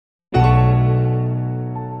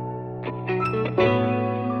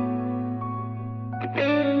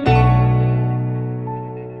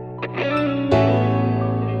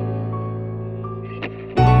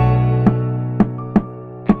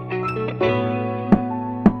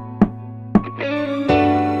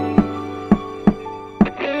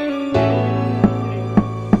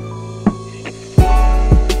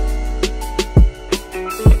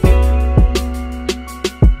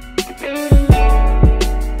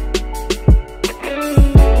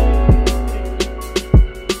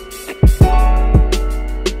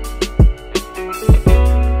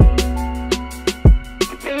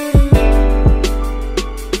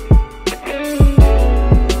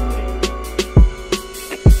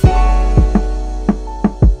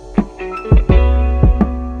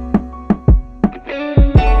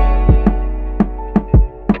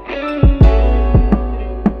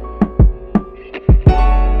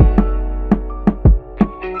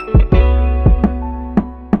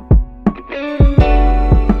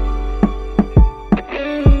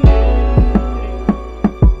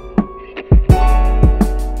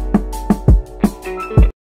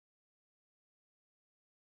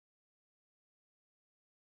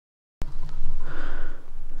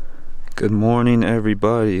Good morning,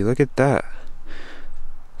 everybody. Look at that.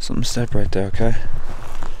 Some step right there, okay?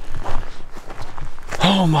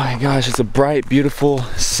 Oh my gosh, it's a bright, beautiful,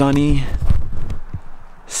 sunny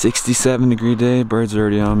 67-degree day. Birds are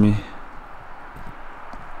already on me.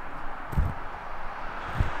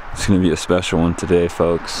 It's gonna be a special one today,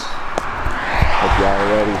 folks. Hope y'all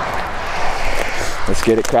are ready. Let's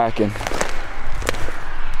get it cracking.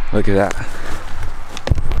 Look at that.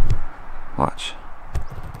 Watch.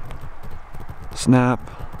 Snap.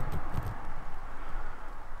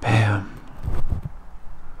 Bam.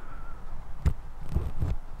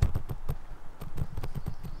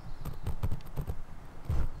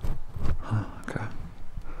 Okay.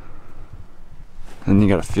 Then you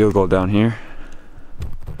got a field goal down here.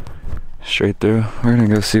 Straight through. We're gonna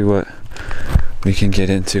go see what we can get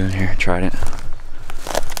into in here. Tried it.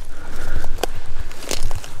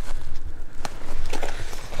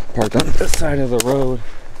 Parked on this side of the road.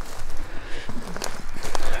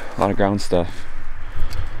 A lot of ground stuff.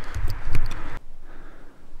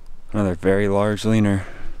 Another very large leaner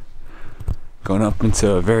going up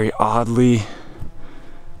into a very oddly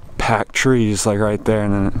packed tree, just like right there,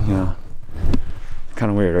 and then, you know,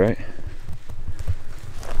 kind of weird, right?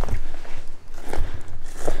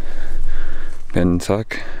 Bend and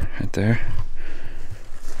tuck right there.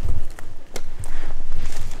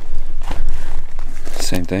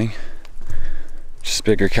 Same thing, just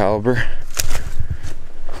bigger caliber.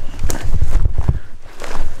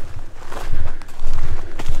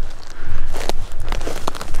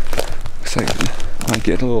 Looks like it might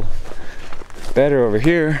get a little better over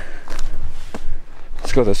here.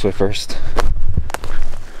 Let's go this way first.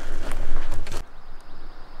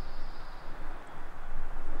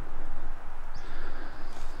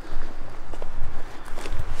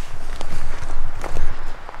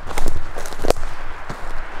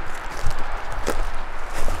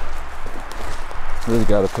 Really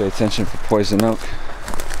gotta pay attention for poison oak.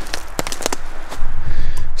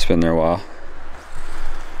 It's been there a while.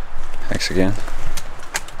 X again.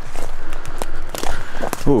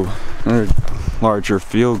 Ooh, another larger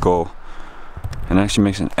field goal. And actually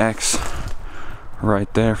makes an X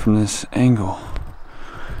right there from this angle.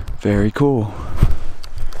 Very cool.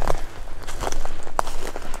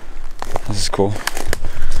 This is cool.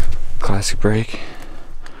 Classic break.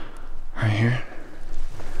 Right here.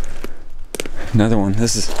 Another one.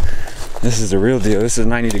 This is the real deal. This is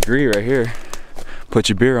 90-degree right here. Put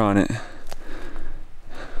your beer on it.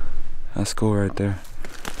 That's cool right there.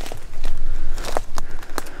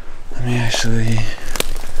 Let me actually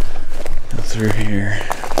go through here.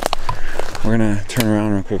 We're gonna turn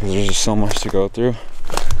around real quick because there's just so much to go through.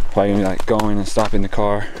 Probably gonna be like going and stopping the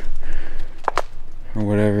car or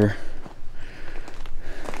whatever.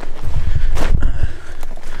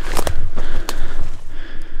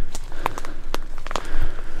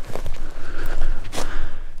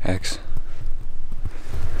 X.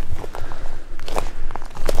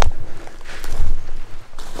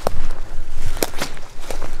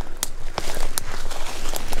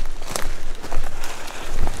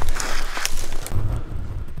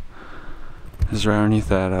 This is right underneath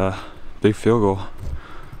that big field goal.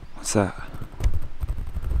 What's that?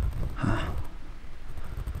 Huh.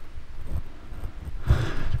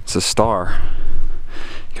 It's a star.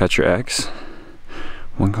 You got your X.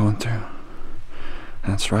 One going through.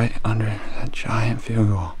 That's right under that giant field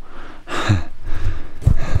goal.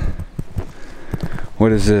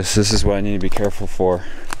 What is this? This is what I need to be careful for.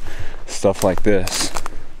 Stuff like this.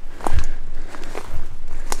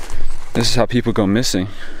 This is how people go missing.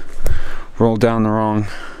 Roll down the wrong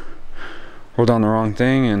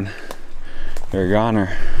thing and they're a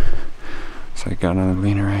goner. So I got another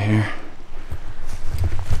leaner right here.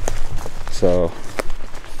 So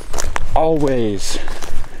always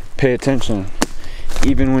pay attention.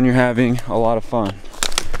 Even when you're having a lot of fun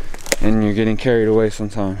and you're getting carried away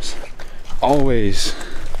sometimes. Always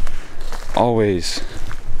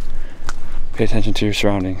pay attention to your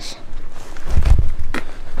surroundings.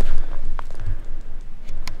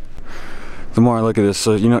 The more I look at this,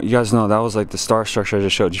 so you know, you guys know that was like the star structure I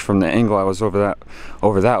just showed you from the angle I was over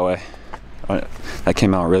that way. That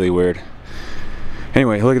came out really weird.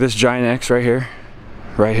 Anyway, look at this giant X right here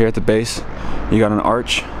at the base. You got an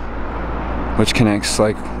arch which connects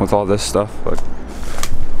like with all this stuff,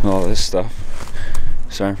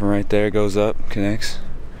 starting from right there, goes up, connects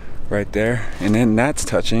right there, and then that's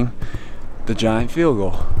touching the giant field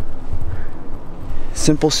goal.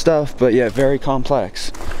 Simple stuff, but yet very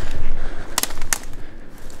complex.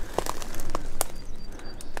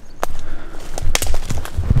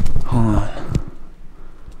 Hold on.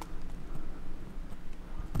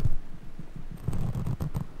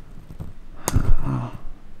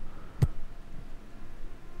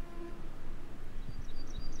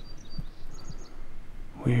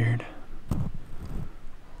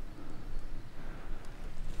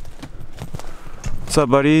 What's up,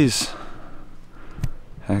 buddies?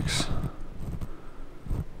 X.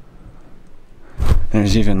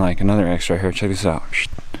 There's even like another X right here. Check this out.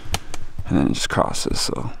 And then it just crosses.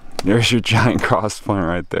 So there's your giant cross point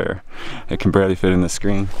right there. It can barely fit in the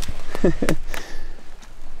screen.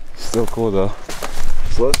 Still cool though.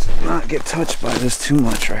 So let's not get touched by this too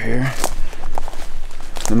much right here.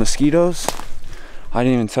 The mosquitoes, I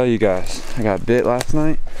didn't even tell you guys. I got bit last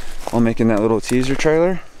night while making that little teaser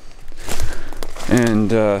trailer.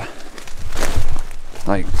 And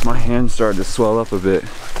like my hand started to swell up a bit.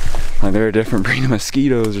 Like there are different breed of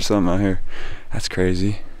mosquitoes or something out here. That's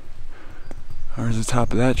crazy. Where's the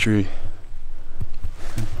top of that tree?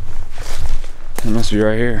 It must be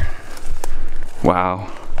right here.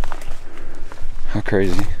 Wow. How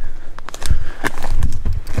crazy.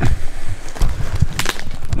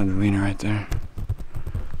 Another wiener right there.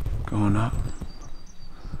 Going up.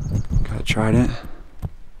 Got a trident.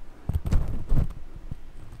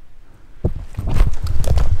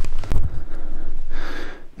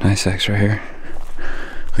 Nice X right here.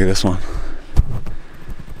 Look at this one.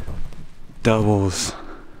 Doubles.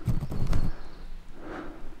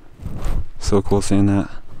 So cool seeing that.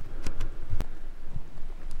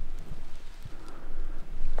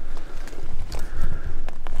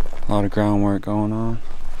 A lot of groundwork going on.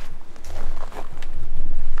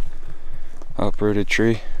 Uprooted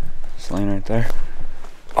tree. It's laying right there.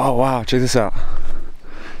 Oh wow, check this out.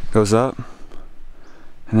 Goes up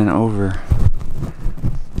and then over.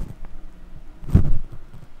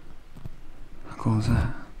 How cool is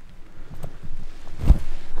that?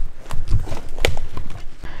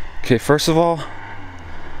 Okay, first of all,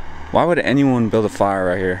 why would anyone build a fire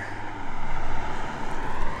right here?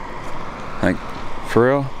 Like, for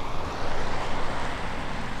real?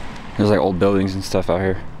 There's like old buildings and stuff out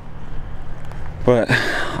here. But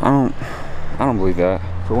I don't believe that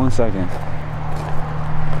for 1 second.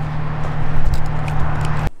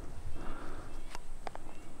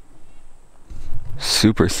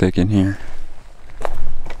 Super thick in here.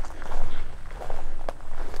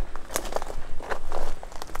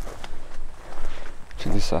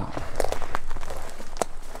 Check this out.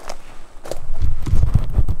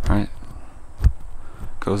 Right.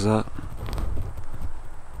 Goes up.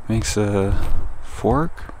 Makes a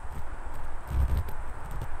fork.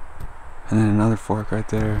 And then another fork right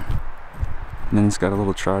there. And then it's got a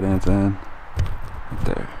little trident at the end. Right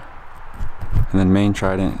there. And then main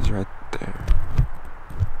trident is right there.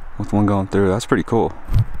 With one going through. That's pretty cool.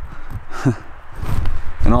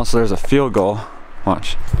 And also there's a field goal.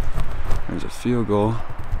 Watch. There's a field goal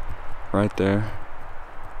right there.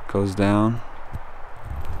 Goes down.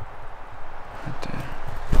 Right there.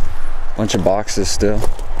 Bunch of boxes still.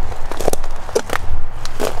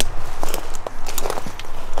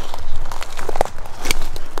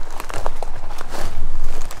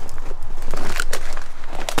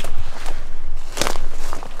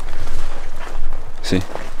 See?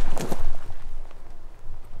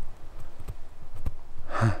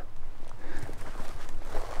 Huh.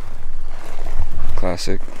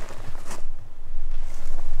 Classic.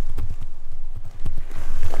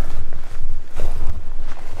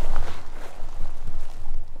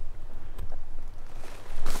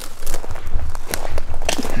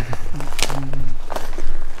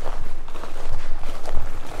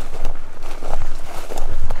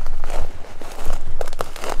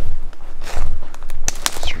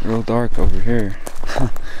 Real dark over here.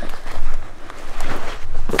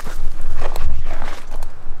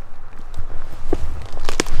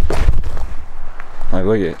 Like,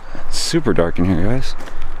 look at it. It's super dark in here, guys.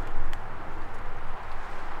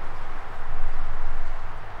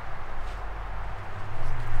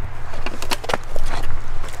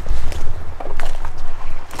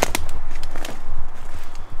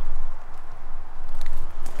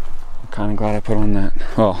 I'm kind of glad I put on that.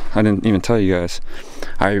 Well, I didn't even tell you guys.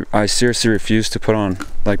 I seriously refuse to put on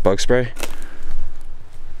like bug spray,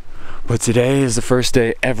 but today is the first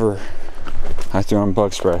day ever I threw on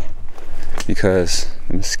bug spray because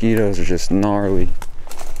the mosquitoes are just gnarly.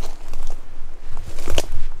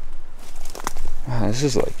 Wow, this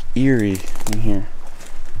is like eerie in here.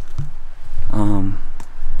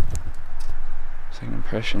 It's like an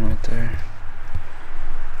impression right there.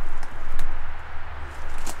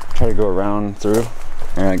 Try to go around through,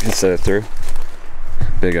 or like instead of through.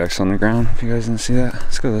 Big X on the ground, if you guys didn't see that.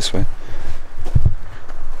 Let's go this way.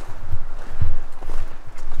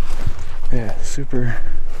 Yeah, super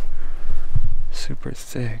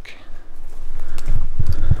thick.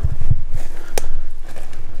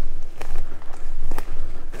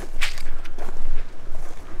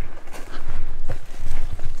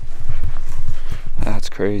 That's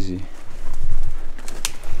crazy.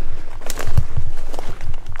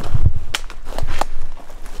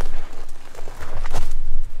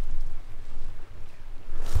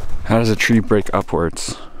 does a tree break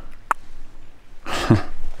upwards?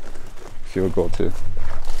 Field goal too.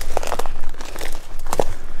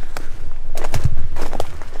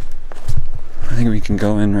 I think we can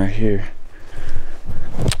go in right here.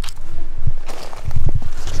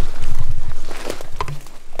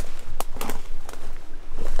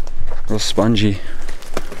 A little spongy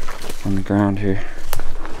on the ground here.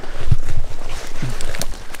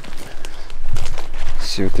 Let's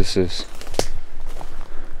see what this is.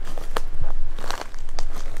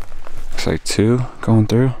 Looks like 2 going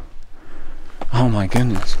through. Oh my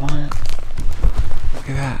goodness, what? Look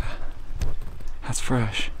at that. That's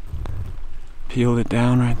fresh. Peeled it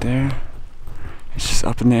down right there. It's just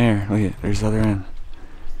up in the air. Look at it, there's the other end.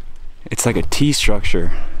 It's like a T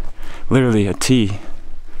structure. Literally a T.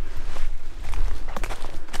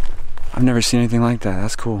 I've never seen anything like that.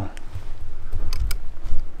 That's cool.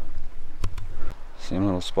 Same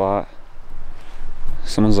little spot.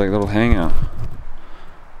 Someone's like little hangout.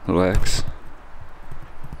 Little X.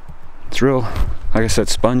 It's real, like I said,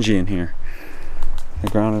 spongy in here. The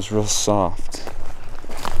ground is real soft.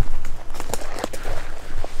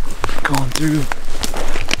 Going through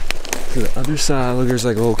to the other side. Look, there's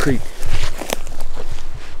like a little creek.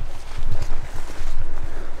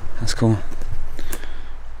 That's cool.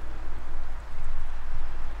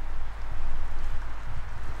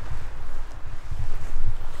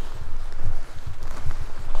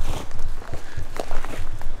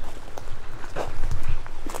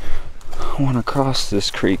 I want to cross this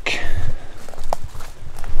creek.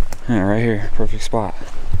 Yeah, right here, perfect spot.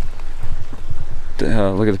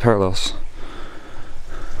 Look at the parallels.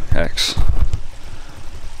 X.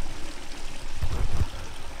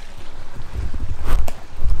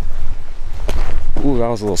 Ooh, that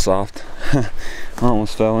was a little soft. I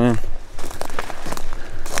almost fell in.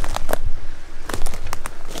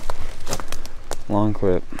 Long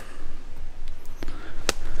clip.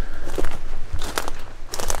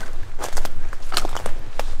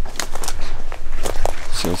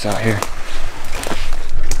 See what's out here.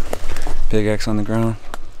 Big X on the ground.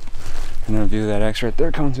 And then a view of that X right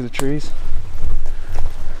there coming through the trees.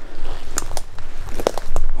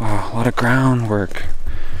 Wow, a lot of groundwork.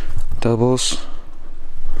 Doubles.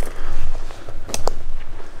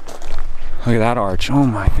 Look at that arch. Oh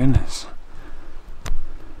my goodness.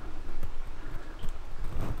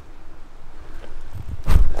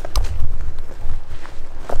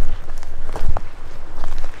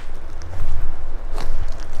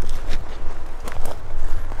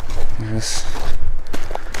 Yes.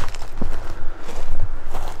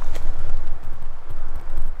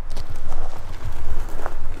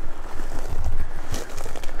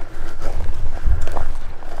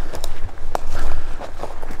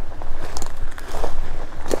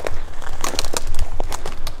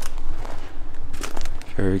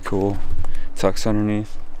 Very cool. Tucks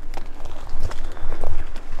underneath.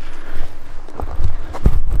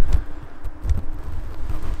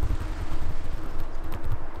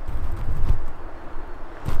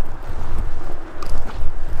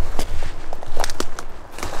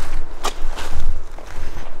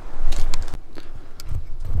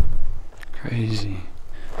 Crazy.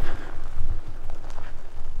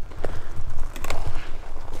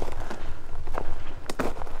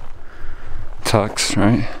 Tucks,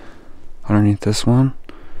 right? Underneath this one.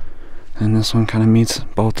 And this one kind of meets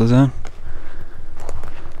both of them.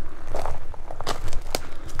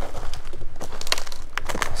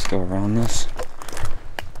 Let's go around this.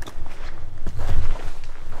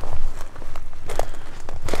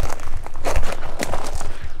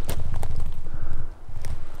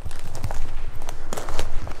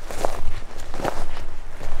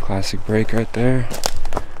 Classic break right there.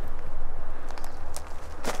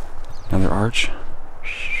 Another arch.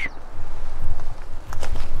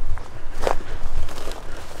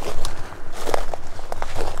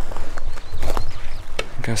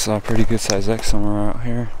 I think I saw a pretty good size X somewhere out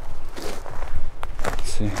here.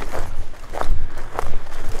 Let's see.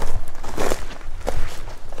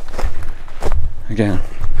 Again,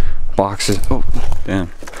 boxes. Oh,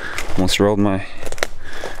 damn. Almost rolled my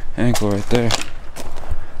ankle right there.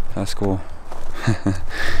 That's cool.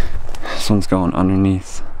 This one's going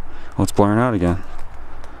underneath. Oh, it's blurring out again.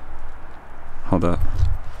 Hold up.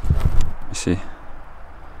 Let me see.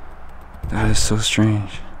 That is so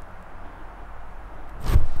strange.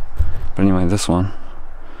 But anyway, this one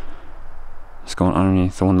is going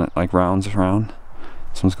underneath. The one that like rounds around.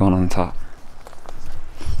 This one's going on the top.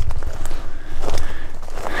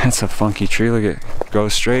 That's a funky tree. Look at it.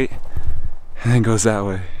 Goes straight and then goes that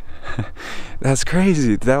way. That's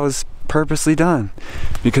crazy. That was purposely done.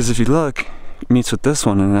 Because if you look, it meets with this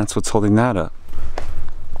one and that's what's holding that up.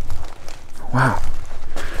 Wow.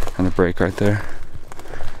 And the brake right there.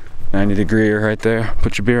 90-degree right there.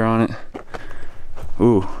 Put your beer on it.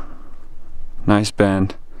 Ooh. Nice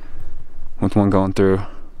bend. With one going through.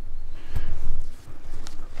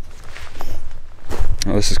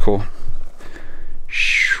 Oh, this is cool.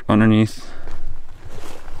 Underneath.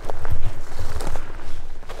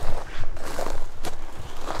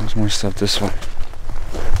 There's more stuff this way.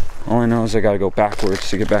 All I know is I gotta go backwards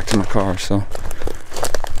to get back to my car, so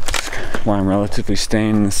that's why I'm relatively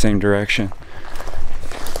staying in the same direction.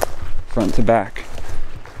 Front to back.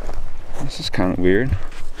 This is kind of weird.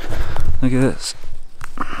 Look at this.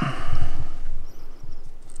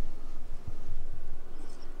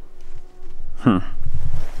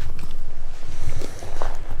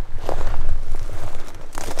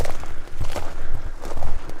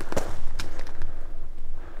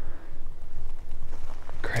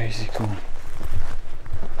 Crazy cool.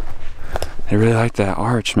 I really like that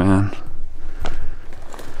arch, man.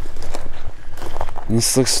 And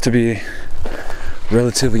this looks to be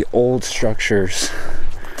relatively old structures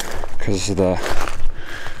because of the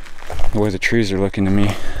way the trees are looking to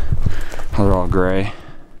me. How they're all gray.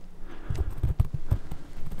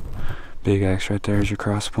 Big X right there is your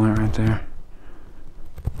cross point right there.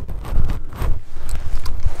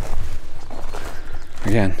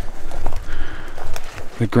 Again,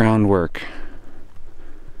 the groundwork.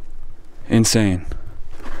 Insane.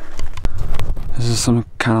 This is some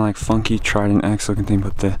kind of like funky Trident X looking thing,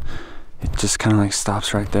 but it just kind of like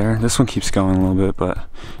stops right there. This one keeps going a little bit, but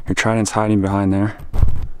your Trident's hiding behind there.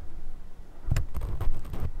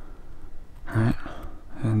 Alright,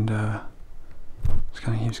 and just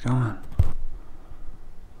kind of keeps going.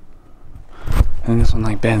 And this one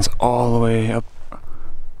like bends all the way up,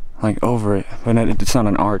 like over it, but it's not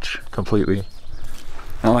an arch completely.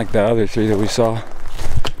 Not like the other three that we saw.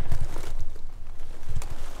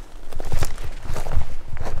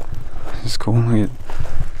 This is cool. Look at,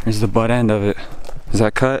 here's the butt end of it. Is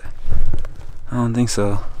that cut? I don't think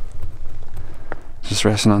so. Just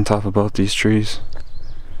resting on top of both these trees.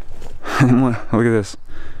 Look at this.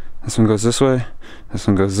 This one goes this way. This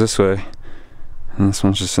one goes this way. And this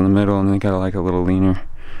one's just in the middle, and they got like a little leaner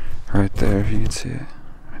right there, if you can see it.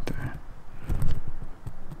 Right there.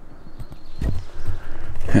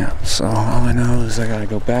 Yeah, so all I know is I gotta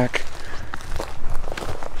go back,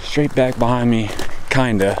 straight back behind me,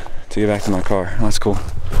 kinda, to get back to my car. That's cool.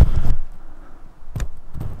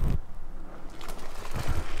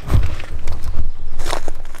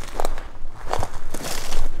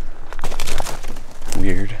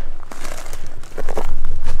 Weird.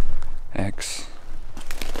 X.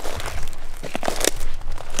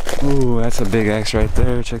 Ooh, that's a big X right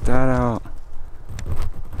there. Check that out.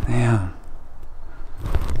 Damn.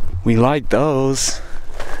 We like those.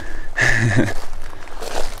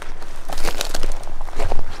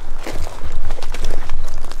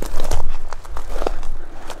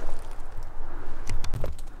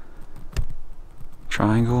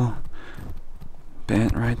 Triangle.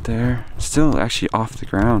 Bent right there. Still actually off the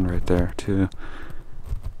ground right there too.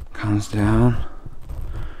 Comes down.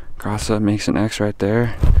 Cross up, makes an X right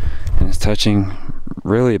there. And it's touching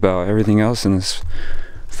really about everything else in this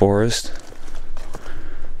forest.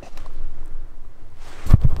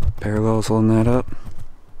 Parallels holding that up.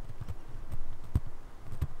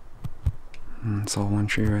 And it's all one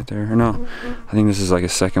tree right there. Or no, I think this is like a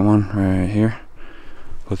second one right here.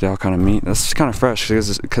 But they all kind of meet. That's kind of fresh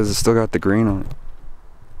because it's still got the green on it.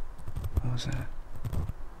 What was that?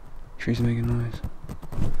 Trees making noise.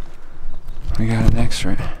 We got an X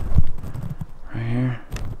right here.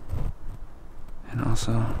 And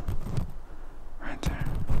also right there.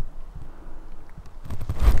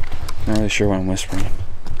 Not really sure why I'm whispering.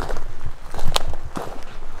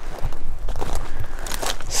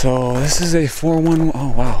 So this is a 411.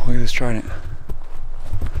 Oh wow, look at this Trident.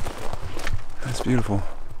 That's beautiful.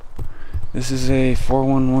 This is a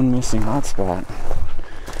 411 missing hotspot.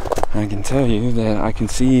 I can tell you that I can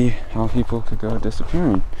see how people could go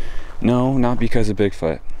disappearing. No, not because of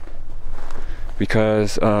Bigfoot.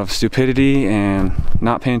 Because of stupidity and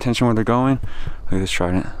not paying attention where they're going. Look at this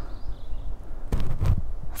Trident.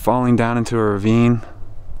 Falling down into a ravine.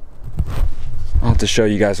 I'll have to show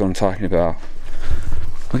you guys what I'm talking about.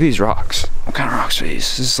 Look at these rocks. What kind of rocks are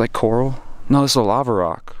these? This is like coral? No, this is a lava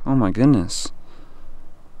rock. Oh my goodness.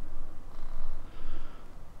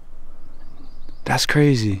 That's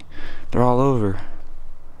crazy. They're all over.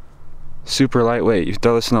 Super lightweight. You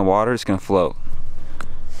throw this in the water, it's gonna float.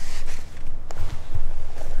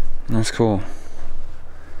 That's cool.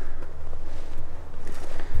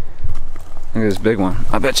 Look at this big one.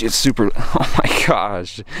 I bet you it's super. Oh my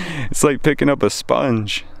gosh. It's like picking up a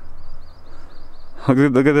sponge.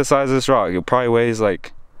 Look at the size of this rock. It probably weighs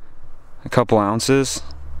like a couple ounces.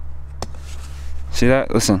 See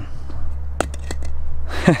that? Listen.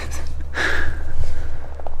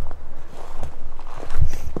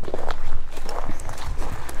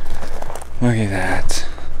 Look at that.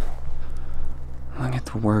 Look at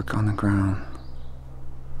the work on the ground.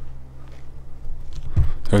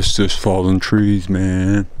 That's just fallen trees,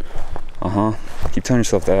 man. Keep telling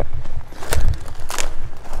yourself that.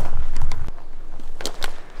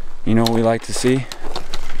 You know what we like to see?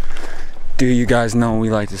 Do you guys know what we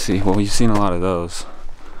like to see? Well, you've seen a lot of those.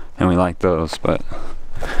 And we like those, but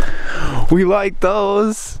we like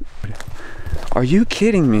those. Are you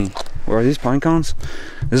kidding me? Where are these pine cones?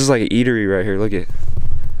 This is like an eatery right here. Look at.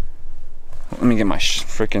 Let me get my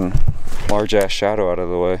freaking large ass shadow out of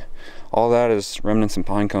the way. All that is remnants and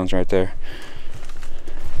pine cones right there.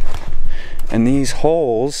 And these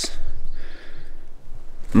holes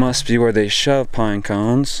must be where they shove pine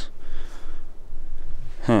cones.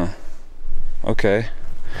 Huh. Okay.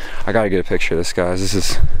 I gotta get a picture of this, guys. This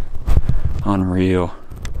is unreal.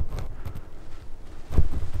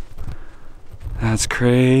 That's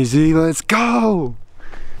crazy. Let's go.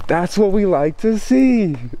 That's what we like to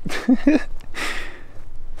see.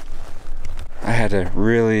 I had to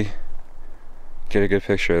really get a good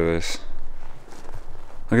picture of this.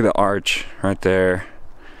 Look at the arch right there.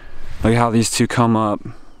 Look at how these two come up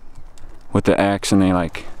with the X and they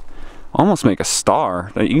like almost make a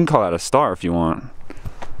star. You can call that a star if you want.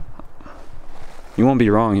 You won't be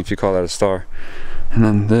wrong if you call that a star. And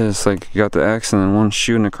then this, like, you got the X and then one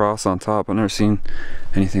shooting across on top. I've never seen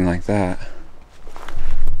anything like that.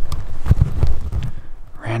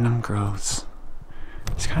 Random growths.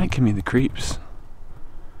 It's kind of giving me the creeps.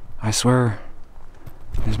 I swear,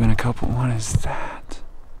 there's been a couple. What is that?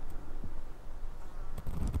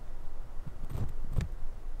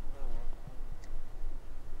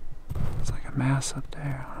 It's like a mass up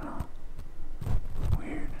there. I don't know.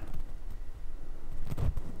 Weird.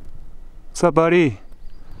 What's up, buddy?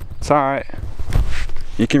 It's alright.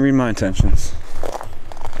 You can read my intentions.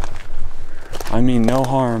 I mean no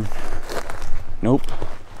harm. Nope.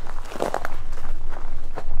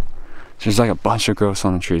 There's like a bunch of growths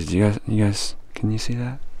on the trees. Do you guys, can you see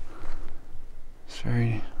that? It's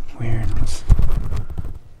very weird. What's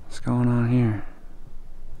going on here?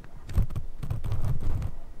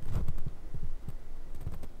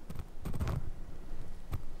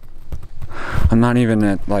 I'm not even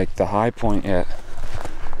at like the high point yet.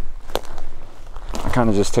 I kind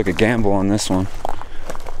of just took a gamble on this one.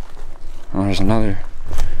 Oh, there's another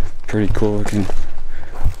pretty cool looking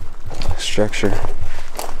structure.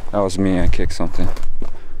 That was me, I kicked something.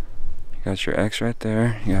 You got your X right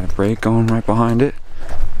there. You got a break going right behind it.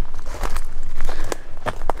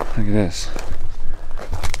 Look at this.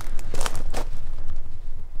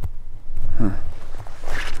 Huh.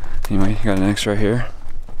 Anyway, you got an X right here.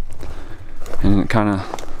 And it kind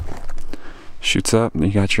of shoots up.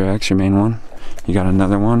 You got your X, your main one. You got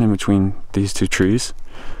another one in between these two trees.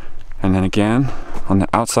 And then again, on the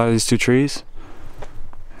outside of these two trees.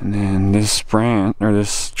 And then this branch, or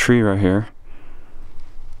this tree right here,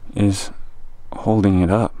 is holding it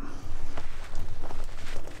up.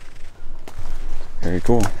 Very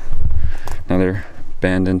cool. Another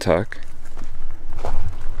bend and tuck.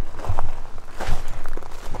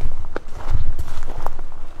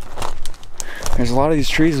 There's a lot of these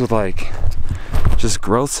trees with like just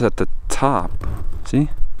growths at the top. See?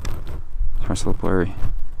 It's a little blurry.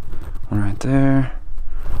 One right there.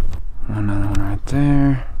 Another one right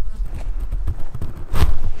there.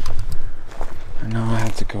 And now I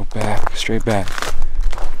have to go back, straight back.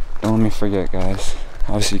 Don't let me forget, guys.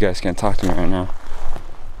 Obviously you guys can't talk to me right now.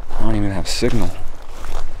 I don't even have signal.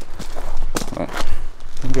 But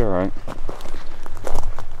it'll be alright.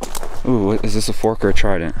 Ooh, is this a fork or a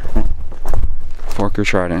trident? Fork or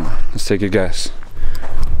trident? Let's take a guess.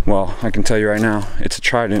 Well, I can tell you right now, it's a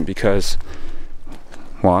trident because,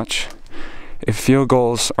 watch, if field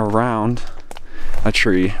goes around a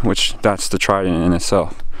tree, which that's the trident in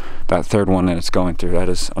itself, that third one that it's going through, that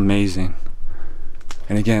is amazing.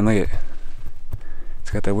 And again, look at it.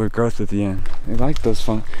 It's got that weird growth at the end. They like those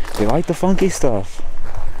they like the funky stuff.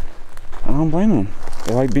 I don't blame them.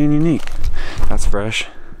 They like being unique. That's fresh.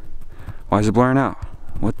 Why is it blurring out?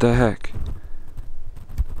 What the heck?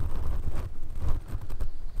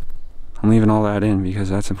 I'm leaving all that in because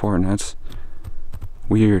that's important. That's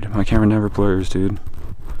weird. My camera never blurs, dude.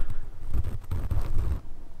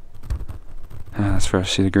 That's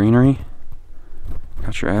fresh. See the greenery?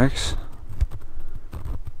 Got your X.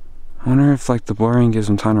 I wonder if like the blurring gives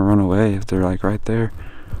them time to run away if they're like right there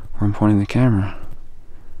where I'm pointing the camera.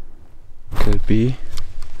 could be.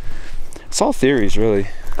 It's all theories, really.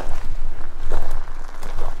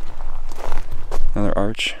 Another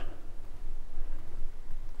arch.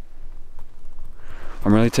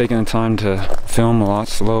 I'm really taking the time to film a lot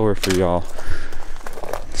slower for y'all.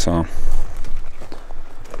 So.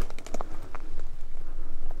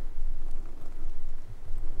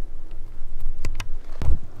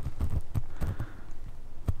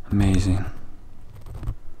 Amazing.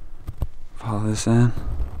 Follow this in.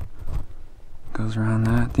 Goes around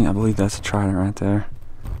that. I believe that's a trident right there.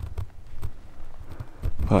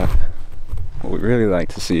 But what we really like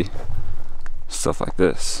to see is stuff like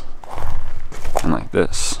this. And like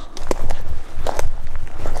this.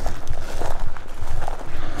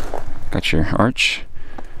 Got your arch.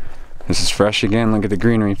 This is fresh again. Look at the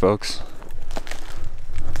greenery, folks.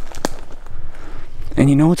 And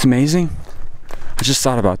you know what's amazing? I just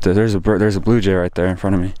thought about this. There's a blue jay right there in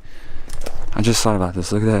front of me. I just thought about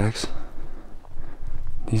this. Look at that X.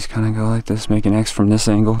 These kind of go like this, make an X from this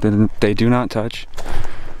angle. They do not touch.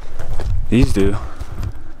 These do.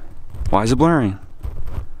 Why is it blurring?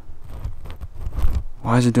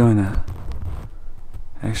 Why is it doing that?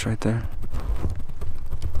 X right there.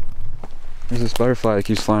 There's this butterfly that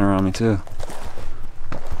keeps flying around me too.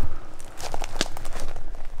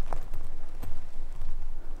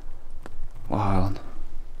 Wild.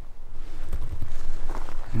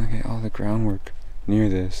 And look at all the groundwork near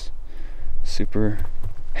this. Super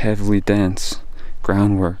heavily dense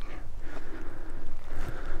groundwork.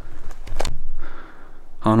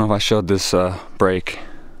 I don't know if I showed this break,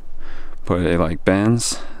 but it like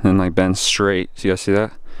bends and like bends straight. So you guys see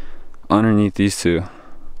that? Underneath these two.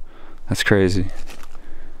 That's crazy.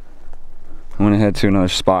 I'm gonna head to another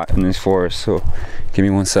spot in this forest, so give me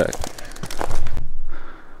one sec.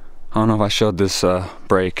 I don't know if I showed this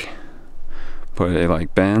break, but it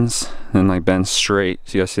like bends and like bends straight.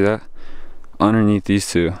 So you guys see that? Underneath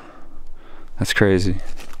these two. That's crazy.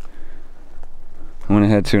 I'm gonna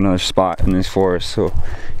head to another spot in this forest, so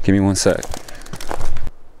give me one sec.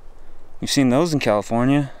 You've seen those in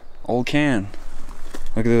California. Old can.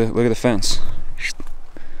 Look at the fence.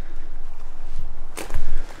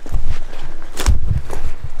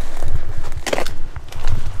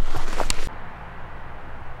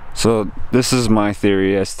 So this is my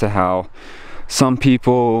theory as to how some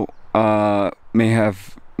people may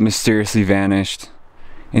have mysteriously vanished.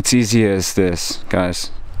 It's easy as this,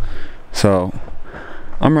 guys. So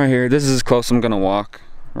I'm right here. This is as close I'm gonna walk.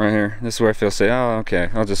 Right here. This is where I feel safe. Oh, okay.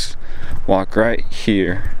 I'll just walk right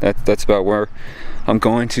here. That's about where I'm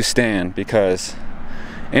going to stand, because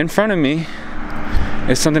in front of me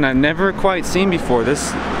is something I've never quite seen before.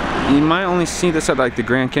 This, you might only see this at like the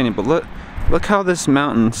Grand Canyon, but look how this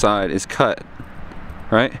mountainside is cut.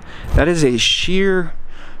 Right? That is a sheer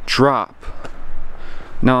drop.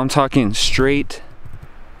 Now I'm talking straight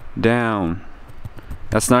down.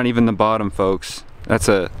 That's not even the bottom, folks.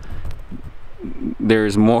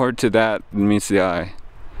 There's more to that than meets the eye.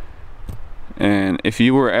 And if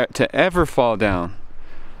you were to ever fall down,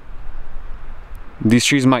 these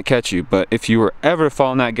trees might catch you, but if you were ever to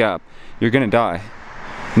fall in that gap, you're gonna die.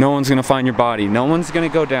 No one's gonna find your body. No one's gonna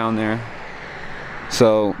go down there.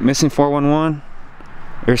 So missing 411,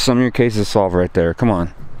 there's some of your cases solved right there. Come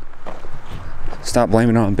on. Stop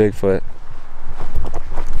blaming it on Bigfoot.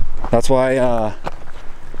 That's why,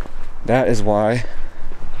 that is why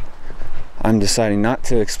I'm deciding not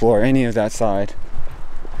to explore any of that side,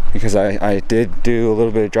 because I did do a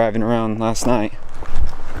little bit of driving around last night,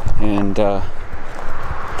 and I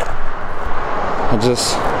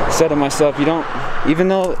just said to myself, you don't, even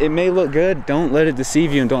though it may look good, don't let it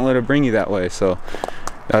deceive you and don't let it bring you that way. So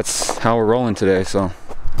that's how we're rolling today. So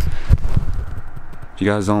if you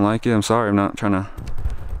guys don't like it, I'm sorry. I'm not trying to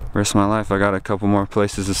risk my life. I got a couple more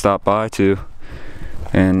places to stop by to,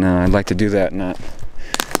 and I'd like to do that and not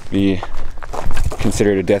be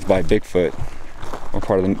considered a death by Bigfoot or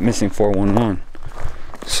part of the missing 411.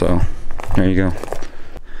 So there you go.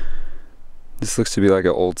 This looks to be like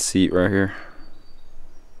an old seat right here.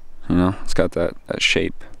 You know, it's got that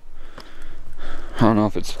shape. I don't know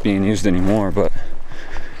if it's being used anymore, but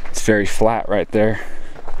it's very flat right there.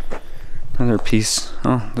 Another piece.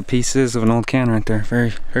 Oh, the pieces of an old can right there.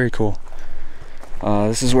 Very, very cool.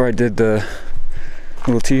 This is where I did the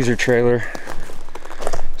little teaser trailer.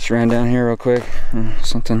 Just ran down here real quick.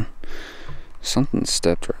 Something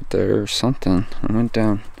stepped right there or something. I went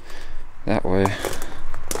down that way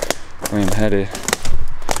where I'm headed.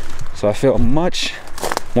 So I feel much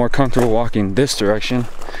more comfortable walking this direction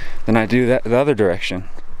than I do the other direction.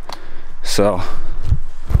 So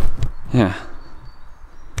yeah.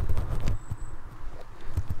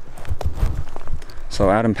 So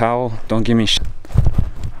Adam Powell, don't give me shit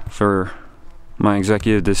for my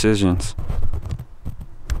executive decisions.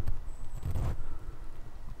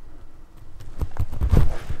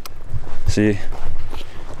 See,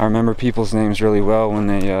 I remember people's names really well when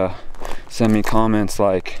they send me comments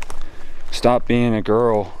like, stop being a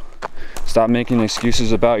girl, stop making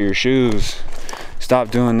excuses about your shoes, stop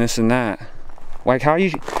doing this and that. Like, how are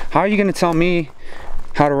you gonna tell me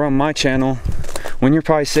how to run my channel when you're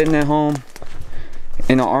probably sitting at home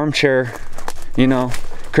in an armchair, you know,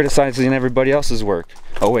 criticizing everybody else's work?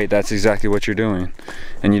 Oh wait, that's exactly what you're doing.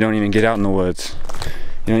 And you don't even get out in the woods.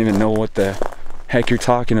 You don't even know what the heck you're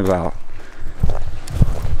talking about.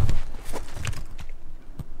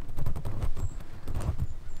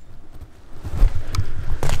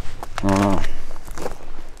 I don't know.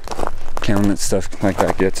 Can't let stuff like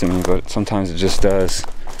that get to me, but sometimes it just does.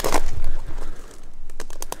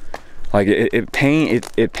 Like it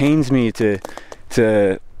pains me to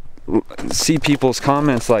see people's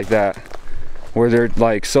comments like that, where they're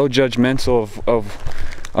like so judgmental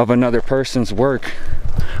of another person's work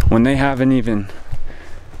when they haven't even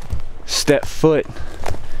stepped foot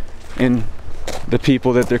in the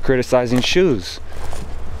people that they're criticizing shoes.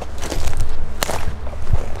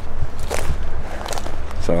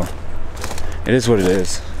 So it is what it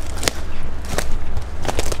is.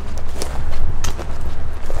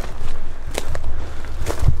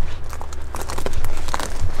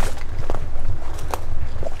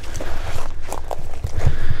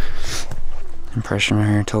 Impression right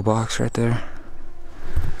here, toe box right there.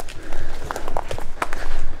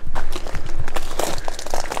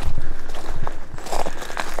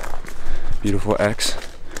 Beautiful X.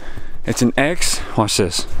 It's an X. Watch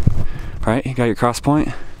this. Right? You got your cross point.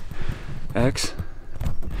 X.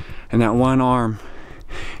 And that one arm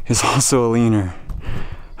is also a leaner.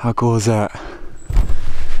 How cool is that?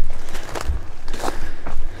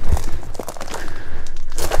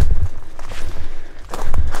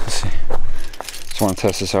 Let's see. Just want to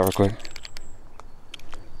test this out real quick.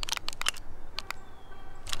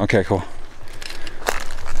 Okay, cool.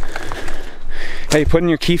 Hey, putting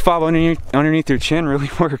your key fob underneath your chin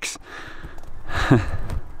really works.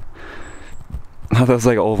 Oh, that was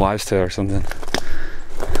like an old wives' tale or something.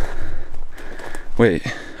 Wait.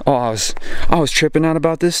 Oh, I was tripping out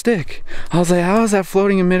about this stick. I was like, how is that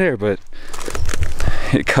floating in midair? But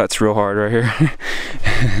it cuts real hard right here.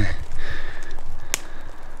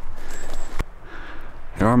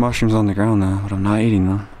 There are mushrooms on the ground though, but I'm not eating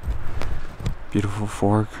them. Beautiful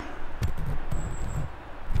fork.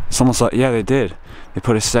 It's almost like, yeah, they did. They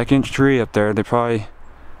put a second tree up there. They probably,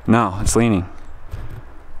 no, it's leaning.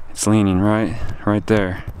 It's leaning right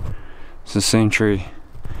there. It's the same tree.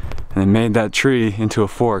 And they made that tree into a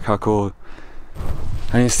fork. How cool.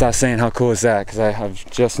 I need to stop saying how cool is that, because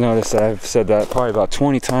I've just noticed that I've said that probably about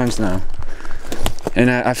 20 times now.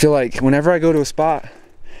 And I feel like whenever I go to a spot,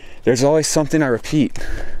 there's always something I repeat.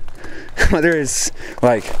 Whether it's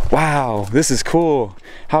like, wow, this is cool.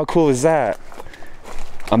 How cool is that?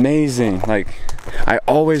 Amazing. Like, I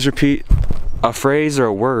always repeat a phrase or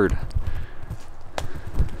a word.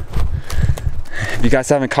 If you guys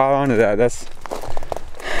haven't caught on to that, that's,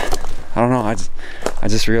 I don't know, I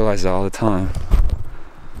just realize that all the time.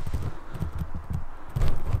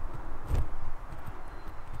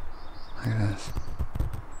 Look at this.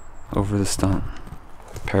 Over the stump.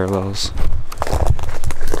 Parallels.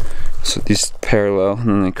 So these parallel and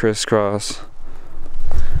then they crisscross.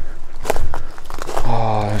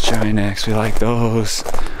 Oh, giant X, we like those.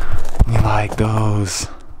 We like those.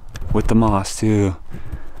 With the moss too.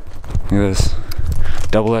 Look at this.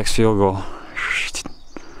 Double X field goal.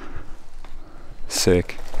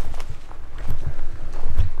 Sick.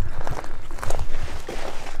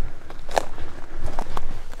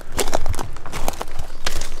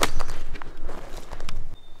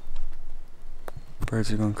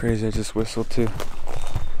 Birds are going crazy. I just whistled too.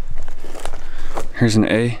 Here's an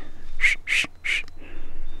A. Shh, shh, shh.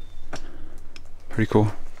 Pretty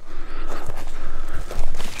cool.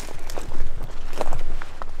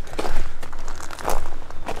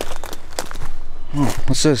 Oh,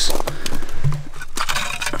 what's this?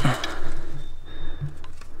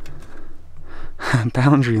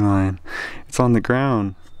 Boundary line. It's on the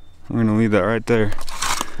ground. I'm gonna leave that right there.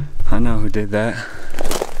 I know who did that.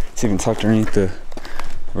 It's even tucked underneath the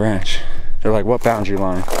branch. They're like, what boundary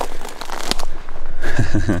line?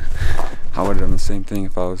 I would have done the same thing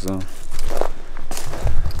if I was them.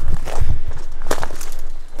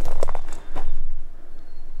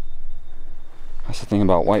 That's the thing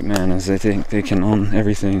about white men, is they think they can own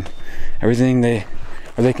everything. Or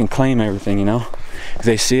they can claim everything, you know? If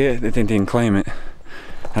they see it, they think they can claim it.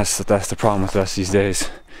 That's the problem with us these days,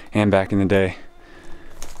 and back in the day.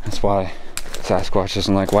 That's why Sasquatch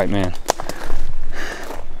doesn't like white man.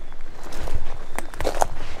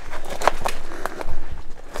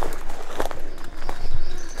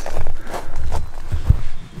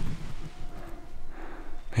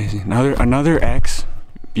 Amazing. Another X,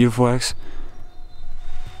 beautiful X,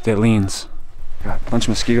 that leans. Got a bunch of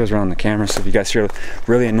mosquitoes around the camera, so if you guys hear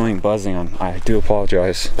really annoying buzzing, I do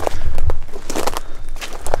apologize.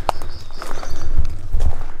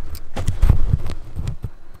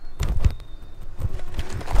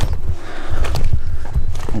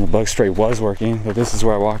 And the bug spray was working, but this is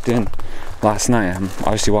where I walked in last night. I'm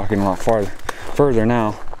obviously walking a lot further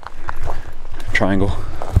now. Triangle.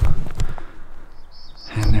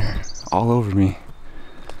 And they're all over me.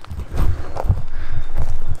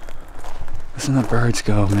 Listen to the birds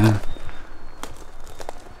go, man.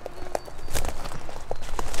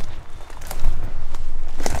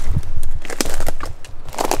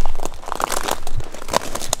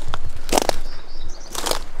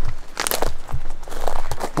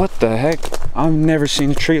 What the heck? I've never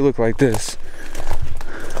seen a tree look like this.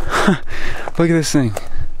 Look at this thing.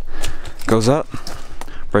 Goes up,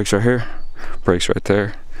 breaks right here, breaks right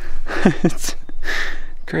there. It's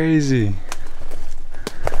crazy.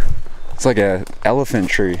 It's like an elephant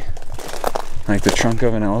tree. Like the trunk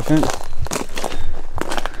of an elephant.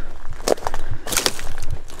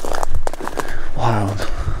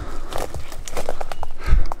 Wild.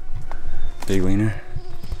 Big leaner.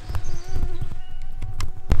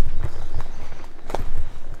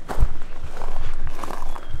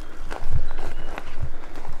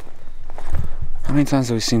 How many times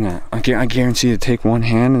have we seen that? I guarantee you to take one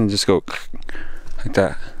hand and just go like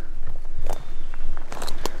that.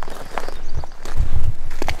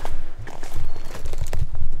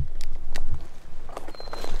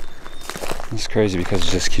 It's crazy because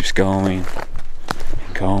it just keeps going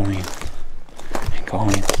and going and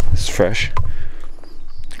going. It's fresh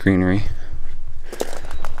greenery.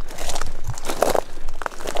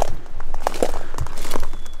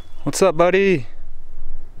 What's up, buddy?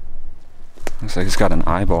 Looks like it's got an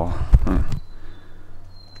eyeball. Huh.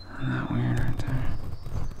 Isn't that weird right there?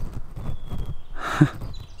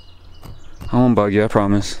 I won't bug you, I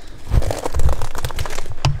promise.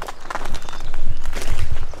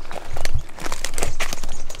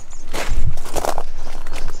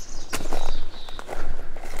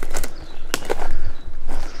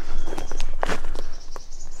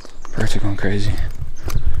 Birds are going crazy.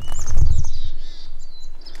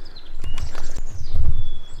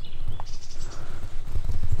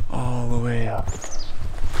 All the way up.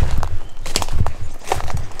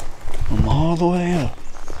 I'm all the way up.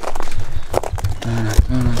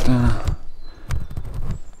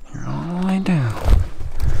 You're all the way down.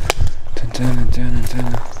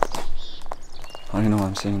 I don't even know why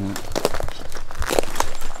I'm saying that.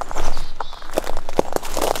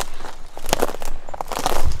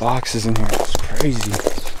 Boxes in here, it's crazy.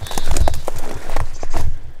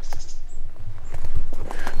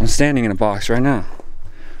 I'm standing in a box right now.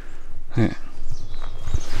 Yeah.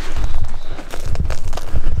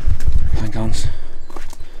 Pine cones.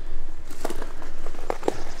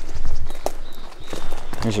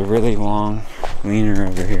 There's a really long leaner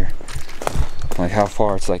over here. Like how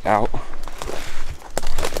far it's like out.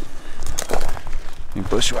 Let me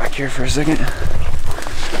bushwhack here for a second.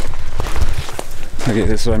 Okay,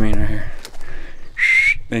 this is what I mean right here.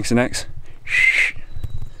 Thanks, next.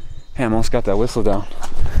 Hey, I almost got that whistle down.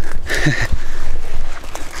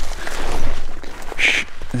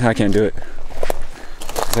 I can't do it.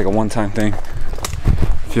 It's like a one-time thing.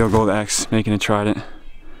 Field gold X, making a trident.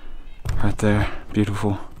 Right there,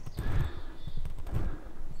 beautiful.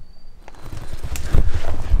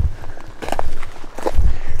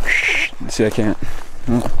 See, I can't.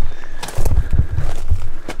 Oh.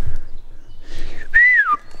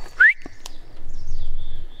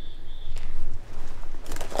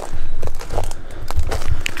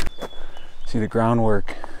 See the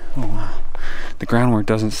groundwork. Oh wow. The groundwork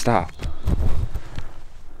doesn't stop.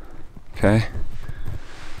 Okay.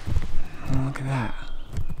 Oh, look at that.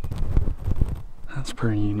 That's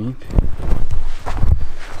pretty unique.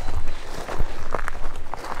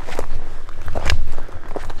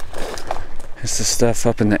 It's the stuff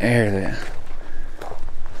up in the air that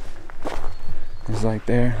is like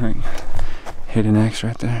there, like hidden X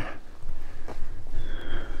right there.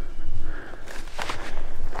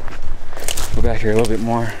 Go back here a little bit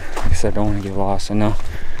more. Like I said, I don't want to get lost. I know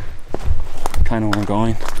kind of where I'm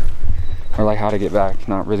going, or like how to get back.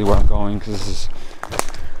 Not really where I'm going, because this is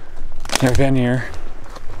never been here.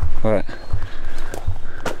 But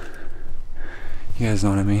You guys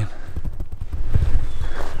know what I mean.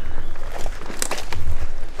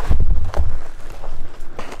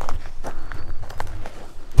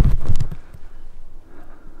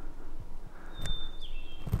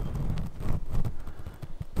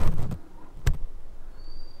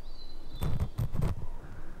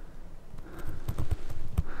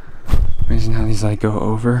 Amazing how these like go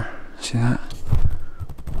over. See that?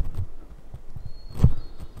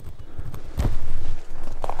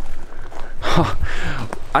 Huh.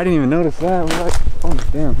 I didn't even notice that. We like, oh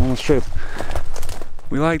damn, almost tripped.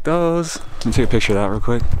 We like those. Let me take a picture of that real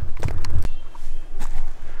quick.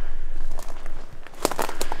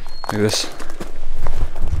 Look at this.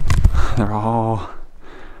 They're all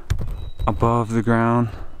above the ground.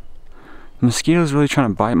 The mosquito's really trying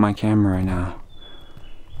to bite my camera right now.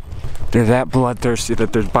 They're that bloodthirsty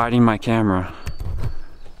that they're biting my camera.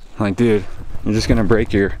 Like, dude, you're just gonna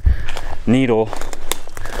break your needle,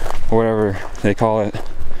 or whatever they call it.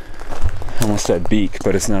 I almost said beak,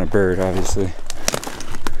 but it's not a bird, obviously.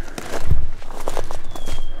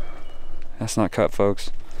 That's not cut, folks.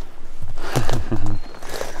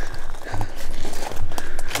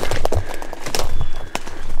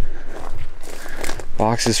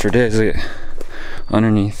 Boxes for days, look at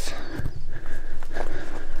underneath.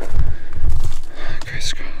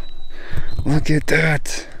 Look at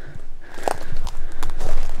that.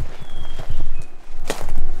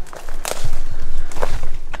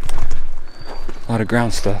 A lot of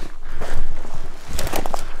ground stuff.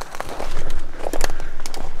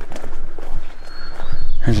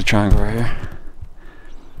 Here's a triangle right here.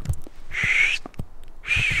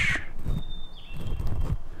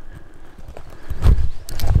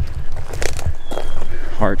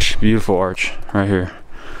 Arch, beautiful arch right here.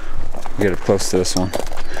 Get up close to this one.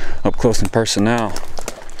 Up close in person now.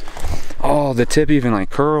 Oh, the tip even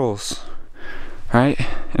like curls, right?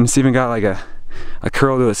 And it's even got like a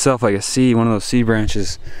curl to itself, like a C, one of those C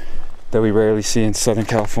branches that we rarely see in Southern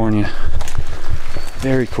California.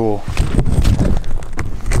 Very cool.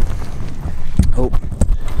 Oh,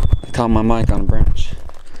 I caught my mic on a branch.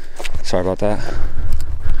 Sorry about that.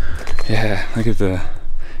 Yeah, look at the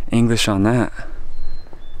English on that.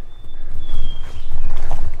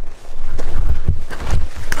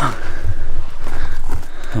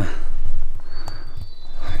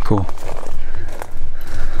 Cool.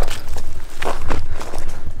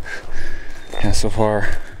 Yeah, so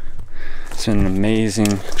far it's been an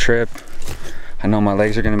amazing trip. I know my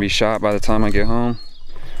legs are going to be shot by the time I get home,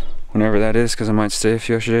 whenever that is, because I might stay a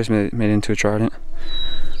few extra days, made it into a trident.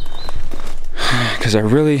 Because I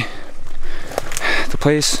really, the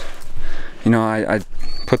place, you know, I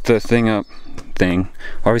put the thing up, why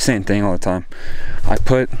are we saying thing all the time? I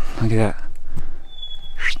put, look at that,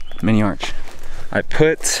 mini arch. I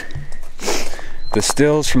put the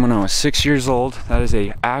stills from when I was 6 years old. That is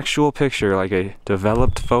a actual picture, like a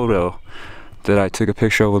developed photo that I took a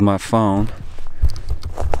picture of with my phone.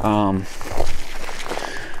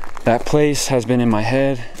 That place has been in my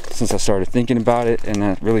head since I started thinking about it, and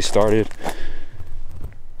that really started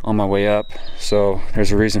on my way up. So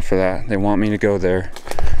there's a reason for that. They want me to go there.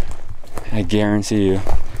 I guarantee you,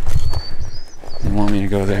 they want me to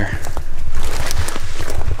go there.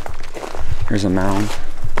 There's a mound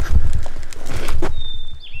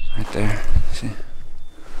right there, see,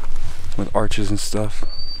 with arches and stuff.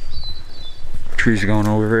 Trees going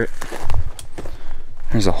over it.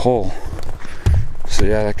 There's a hole. So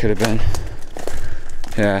yeah, that could have been,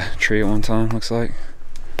 yeah, a tree at one time, looks like.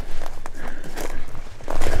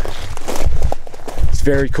 It's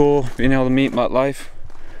very cool being able to meet Mutt Life.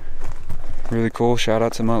 Really cool. Shout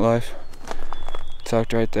out to Mutt Life.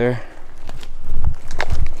 Tucked right there.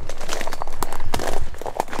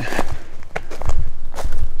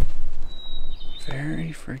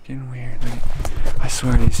 Very freaking weird. Like, I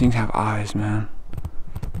swear these things have eyes, man.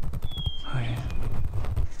 Oh yeah.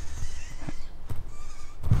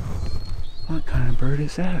 What kind of bird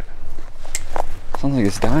is that? Sounds like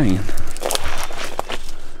it's dying.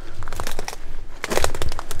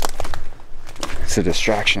 It's a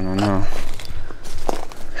distraction, I know.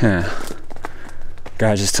 Yeah.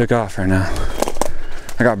 Guy just took off right now.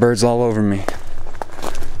 I got birds all over me.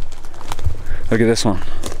 Look at this one.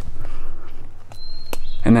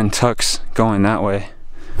 And then Tuck's going that way.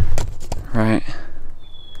 Right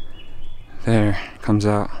there. Comes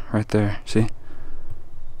out right there. See?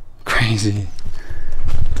 Crazy.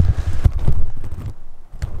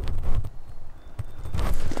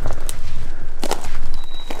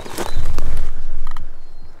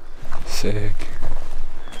 Sick.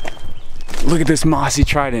 Look at this mossy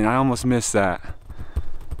trident. I almost missed that.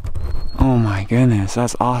 Oh my goodness.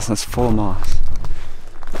 That's awesome. It's full of moss.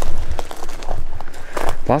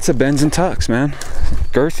 Lots of bends and tucks, man.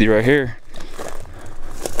 Girthy right here.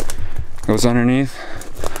 Goes underneath,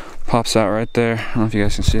 pops out right there. I don't know if you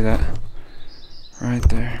guys can see that. Right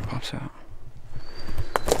there, pops out.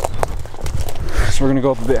 So we're gonna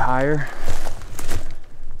go up a bit higher,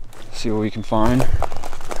 see what we can find.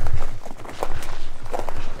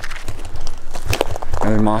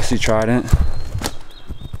 Another mossy trident,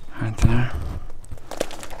 right there.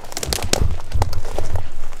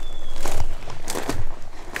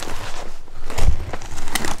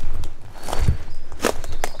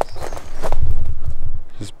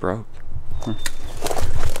 Just broke.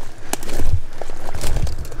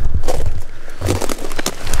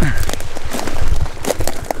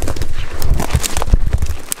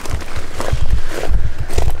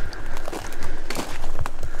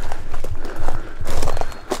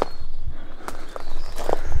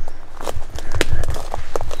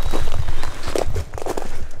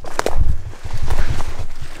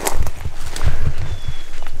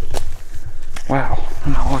 Wow, what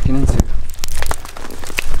am I walking into?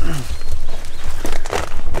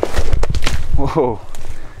 Whoa.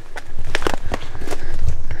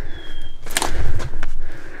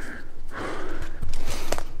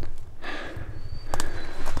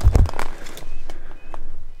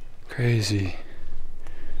 Crazy.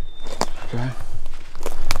 Okay.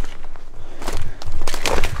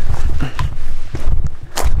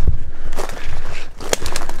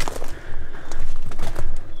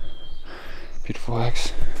 Beautiful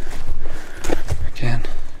X. Again.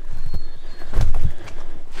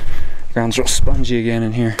 Ground's real spongy again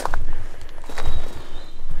in here.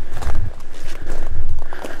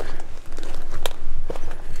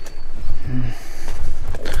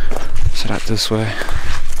 Set out this way.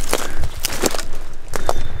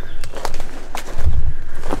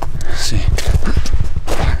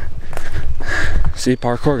 See,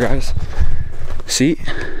 parkour, guys. See?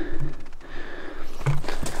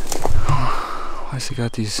 Why has it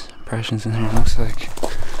got these impressions in here? It looks like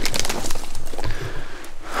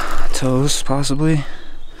toes, possibly.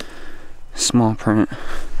 Small print.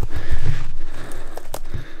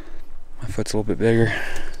 My foot's a little bit bigger.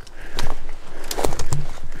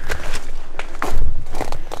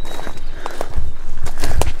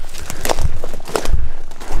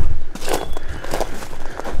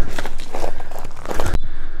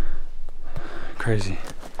 Crazy.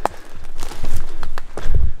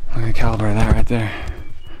 Look at the caliber of that right there.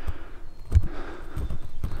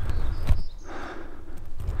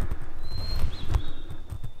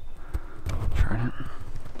 Trident.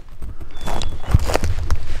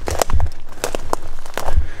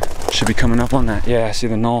 Should be coming up on that. Yeah, I see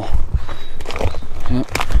the null. Yep.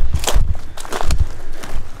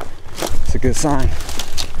 It's a good sign.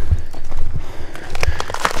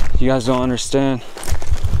 You guys don't understand.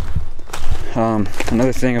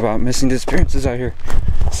 Another thing about missing disappearances out here,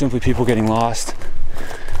 simply people getting lost.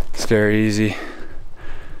 It's very easy.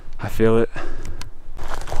 I feel it.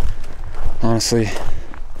 Honestly,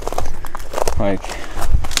 like,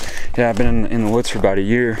 yeah, I've been in the woods for about a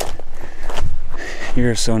year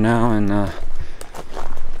or so now, and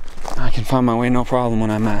I can find my way no problem when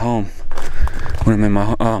I'm at home. When I'm in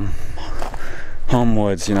my home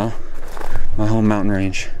woods, you know, my home mountain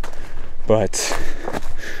range. But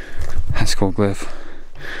that's cool, glyph.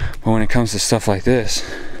 But when it comes to stuff like this,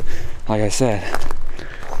 like I said,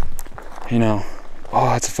 you know,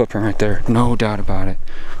 oh, that's a footprint right there, no doubt about it.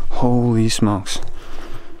 Holy smokes.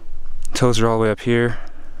 Toes are all the way up here.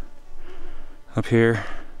 Up here.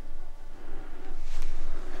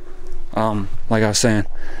 Like I was saying,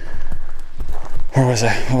 where was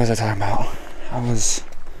I? What was I talking about? I was,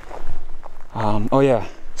 oh yeah.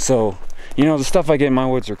 So, you know, the stuff I get in my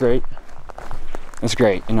woods are great. It's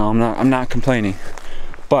great, you know, I'm not complaining.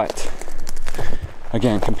 But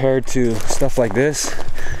again, compared to stuff like this,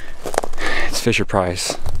 it's Fisher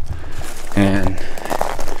Price. And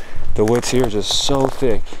the woods here are just so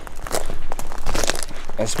thick,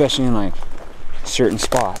 especially in like certain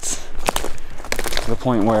spots, to the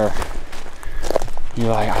point where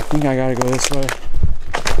you're like, I think I gotta go this way,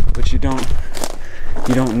 but you don't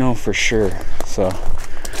know for sure. So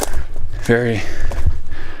very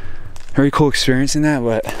cool experiencing that,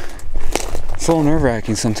 but it's a little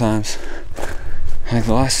nerve-wracking sometimes. Like,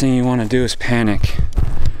 the last thing you want to do is panic.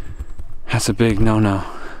 That's a big no-no.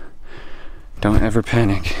 Don't ever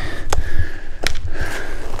panic,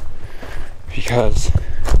 because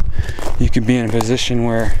you could be in a position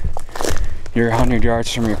where you're 100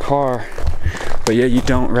 yards from your car, but yet you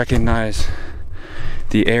don't recognize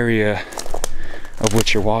the area of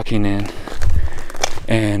which you're walking in,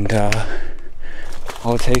 and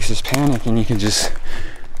all it takes is panic, and you can just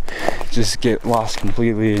just get lost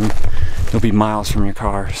completely and you'll be miles from your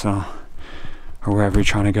car, so, or wherever you're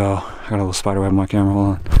trying to go. I got a little spider web on my camera, hold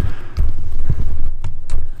on.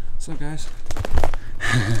 What's up, guys?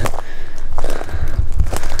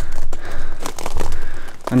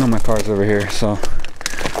 I know my car's over here, so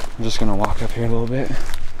I'm just gonna walk up here a little bit.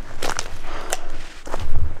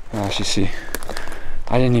 Gosh, you see,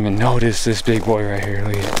 I didn't even notice this big boy right here.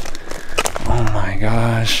 Look at it. Oh my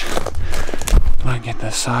gosh. Look at the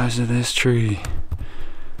size of this tree.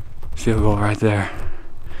 Field goal right there.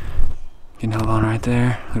 Getting held on right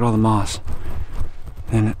there. Look at all the moss.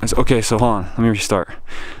 And it's okay, so hold on, let me restart.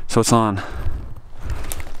 So it's on,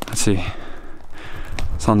 let's see.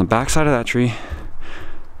 It's on the back side of that tree,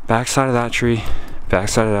 back side of that tree, back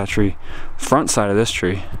side of that tree, front side of this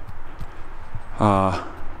tree, and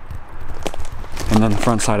then the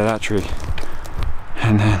front side of that tree.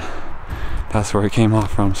 And then that's where it came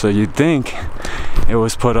off from. So you'd think it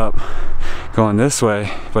was put up going this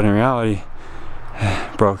way, but in reality,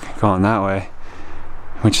 it broke going that way,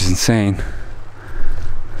 which is insane.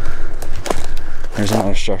 There's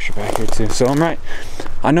another structure back here too. So I'm right.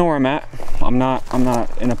 I know where I'm at. I'm not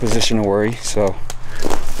in a position to worry. So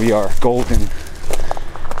we are golden.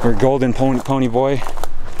 We're golden pony boy.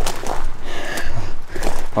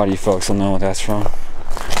 A lot of you folks will know what that's from.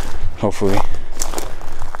 Hopefully.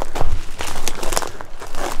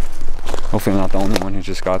 Hopefully I'm not the only one who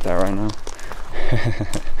just got that right now.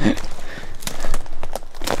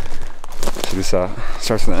 So this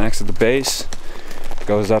starts with an X at the base,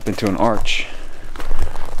 goes up into an arch.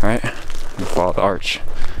 Right? We follow the arch.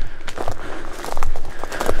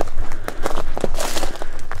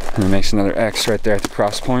 And it makes another X right there at the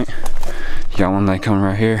cross point. You got one like coming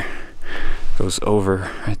right here. Goes over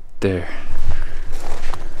right there.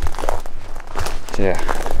 So yeah.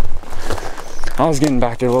 I was getting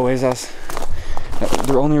back there a little ways.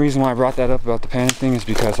 The only reason why I brought that up about the panic thing is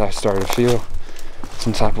because I started to feel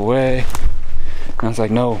some type of way. And I was like,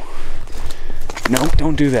 no,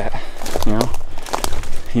 don't do that. You know?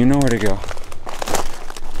 You know where to go.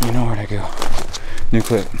 You know where to go. New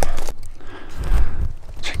clip.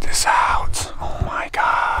 Check this out. Oh my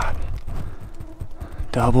God.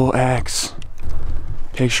 Double X.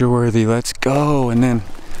 Picture worthy. Let's go. And then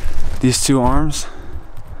these two arms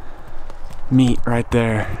meet right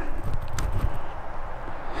there.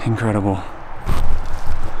 Incredible.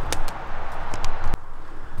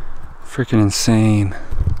 Freaking insane.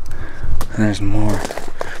 And there's more.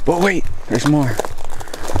 But wait, there's more.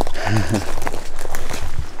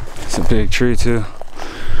 It's a big tree too.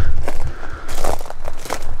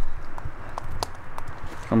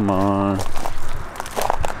 Come on.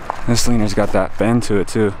 This leaner's got that bend to it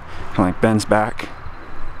too. Kind of like bends back.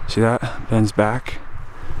 See that? Bends back.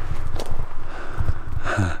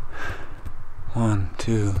 1,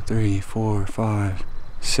 2, 3, 4, 5,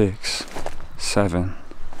 6, 7.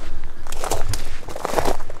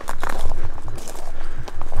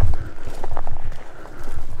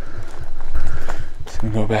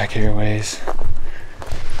 Go back here ways.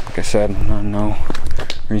 Like I said, no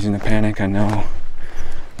reason to panic. I know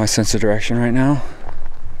my sense of direction right now.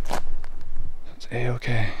 It's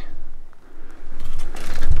A-okay.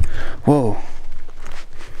 Whoa.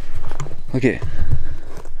 Look at.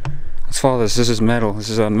 Let's follow this. This is metal. This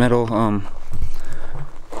is a metal,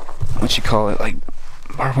 what you call it? Like,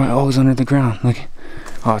 barbed wire. Oh, it's under the ground. Look.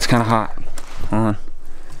 Oh, it's kind of hot. Hold on.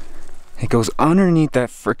 It goes underneath that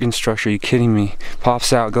freaking structure. Are you kidding me?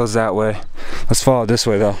 Pops out, goes that way. Let's follow it this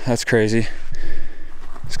way though. That's crazy.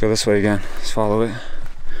 Let's go this way again. Let's follow it.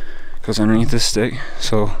 Goes underneath this stick.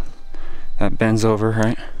 So that bends over,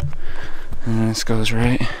 right? And then this goes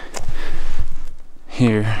right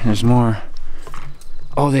here. There's more.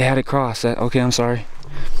 Oh, they had it crossed. Okay, I'm sorry.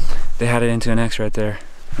 They had it into an X right there.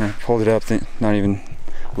 I pulled it up, not even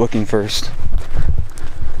looking first.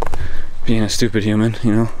 Being a stupid human,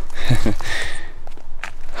 you know?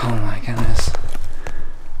 Oh my goodness.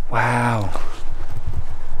 Wow.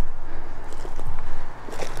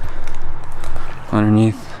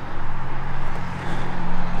 Underneath.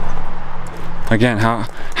 Again,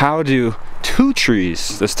 how do two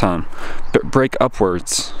trees this time break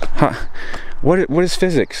upwards? What is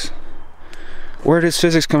physics? Where does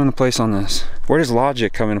physics come into place on this? Where does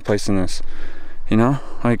logic come into place in this? You know,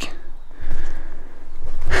 like,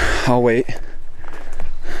 I'll wait.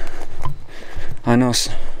 I know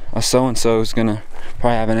a so-and-so is gonna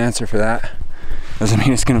probably have an answer for that. Doesn't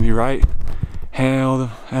mean it's gonna be right. Hell the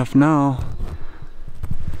F no.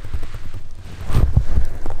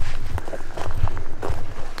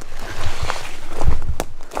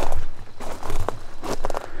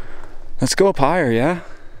 Let's go up higher, yeah?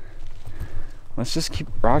 let's just keep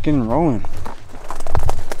rocking and rolling.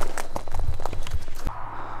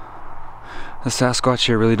 The Sasquatch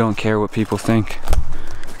here really don't care what people think.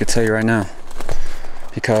 I can tell you right now.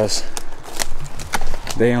 Because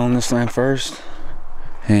they own this land first,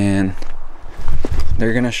 and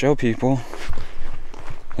they're gonna show people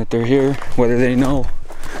that they're here, whether they know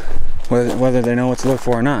what to look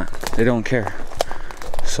for or not. They don't care.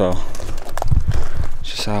 So it's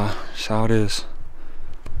just how it is.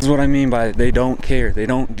 This is what I mean by they don't care. They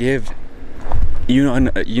don't give.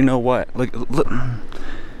 You know what?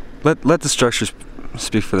 Let the structures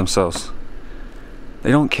speak for themselves.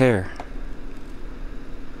 They don't care.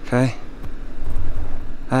 Okay?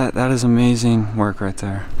 That is amazing work right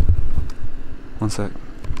there. One sec.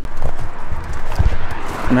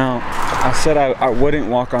 Now, I said I wouldn't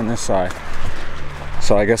walk on this side,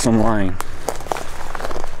 so I guess I'm lying.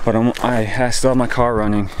 But I still have my car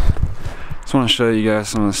running. Just want to show you guys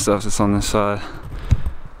some of the stuff that's on this side.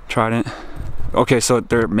 Trident. Okay, so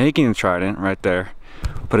they're making a trident right there,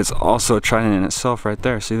 but it's also a trident in itself right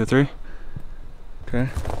there. See the three? Okay.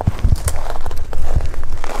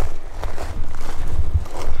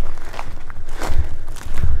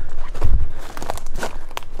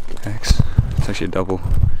 It's actually a double.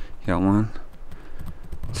 You got 1,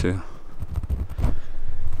 2.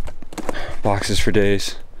 Boxes for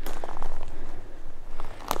days.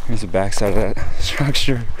 Here's the backside of that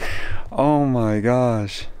structure. Oh my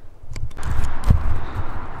gosh.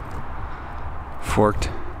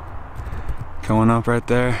 Forked. Going up right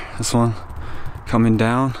there. This one coming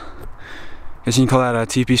down. Guess you can call that a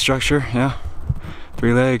teepee structure. Yeah.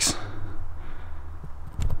 3 legs.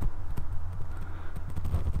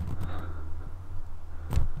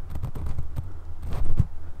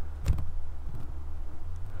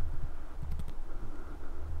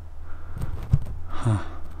 Huh.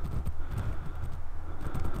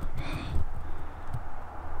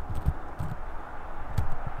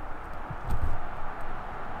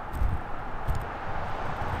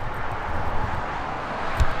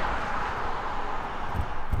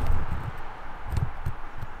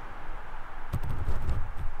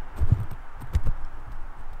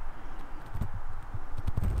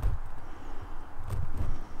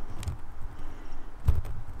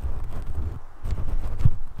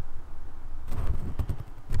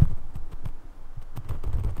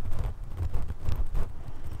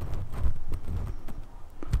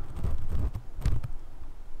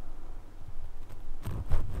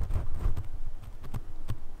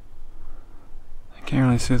 Can't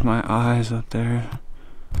really see with my eyes up there.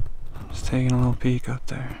 I'm just taking a little peek up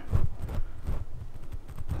there.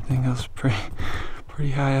 I think it was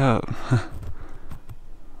pretty high up.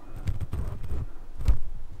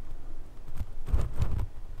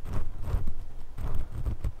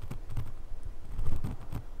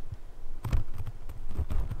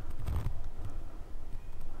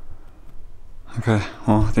 Okay,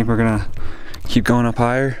 well, I think we're gonna keep going up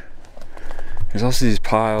higher. There's also these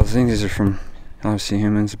piles. I think these are from obviously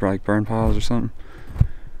humans, like burn piles or something.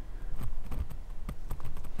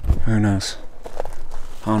 Who knows?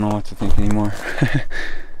 I don't know what to think anymore.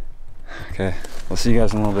 Okay, I'll see you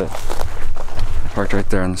guys in a little bit. Parked right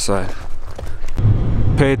there on the side.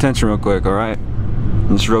 Pay attention real quick, alright?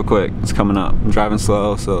 Just real quick, it's coming up. I'm driving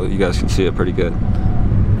slow so you guys can see it pretty good.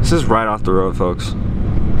 This is right off the road, folks.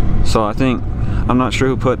 So I think, I'm not sure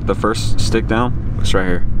who put the first stick down. It's right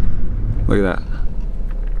here. Look at that.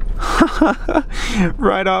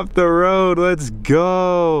 Right off the road, let's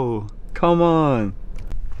go. Come on.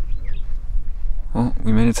 Well,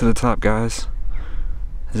 we made it to the top, guys.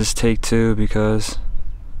 This is take 2 because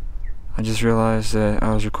I just realized that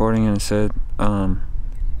I was recording and it said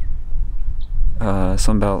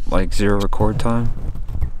something about like 0 record time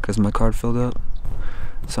because my card filled up.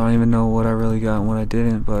 So I don't even know what I really got and what I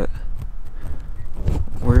didn't, but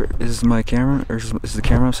where is my camera? Or is the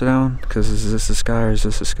camera upside down? Because is this the sky or is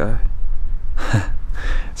this the sky?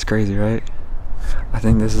 It's crazy, right? I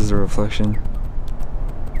think this is a reflection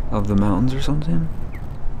of the mountains or something.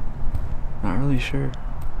 Not really sure.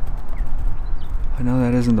 I know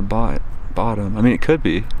that isn't the bottom. I mean, it could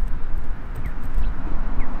be,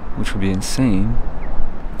 which would be insane.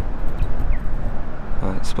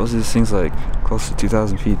 But supposedly this thing's like close to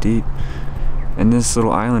 2,000 feet deep. And this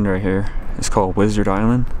little island right here is called Wizard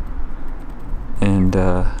Island. And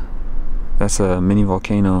that's a mini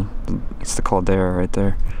volcano. It's the caldera right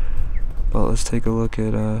there. But let's take a look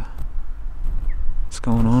at what's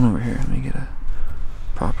going on over here. Let me get a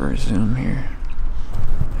proper zoom here.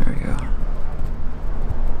 There we go.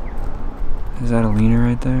 Is that a leaner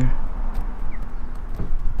right there?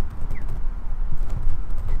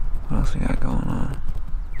 What else we got going on?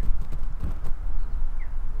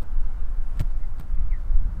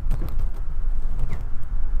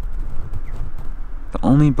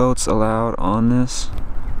 only boats allowed on this,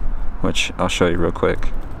 which I'll show you real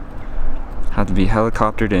quick, have to be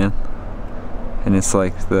helicoptered in, and it's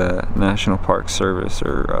like the National Park Service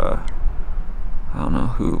or I don't know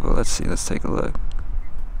who, but let's see, let's take a look.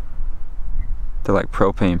 They're like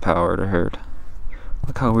propane powered, I heard.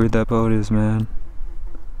 Look how weird that boat is, man.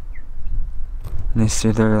 And they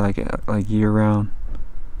stay there like year round.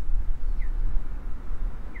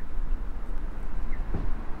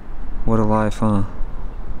 What a life, huh?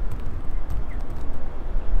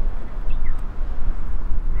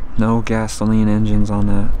 No gasoline engines on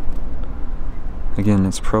that. Again,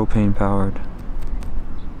 it's propane powered.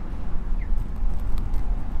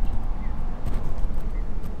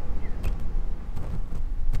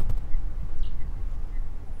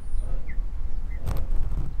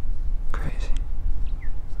 Crazy.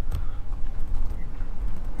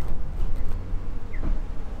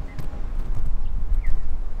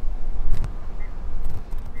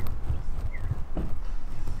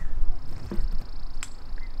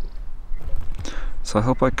 So I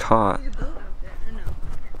hope I caught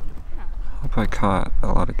a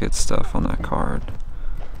lot of good stuff on that card.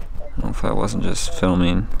 I don't know if I wasn't just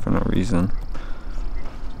filming for no reason.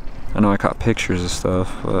 I know I caught pictures of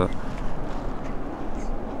stuff, but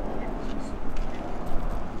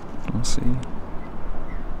let's see.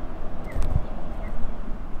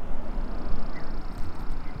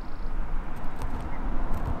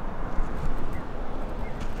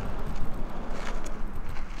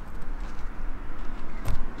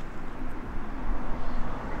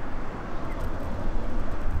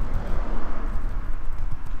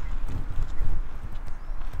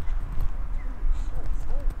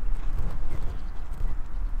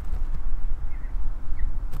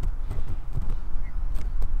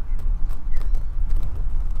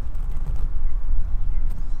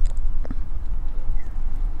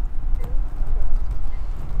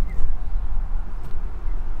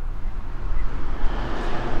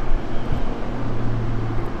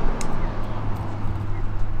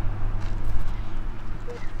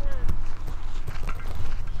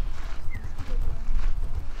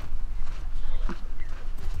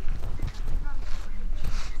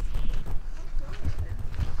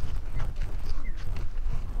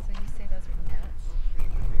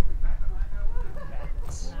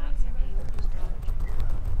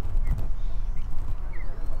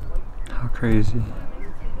 How crazy.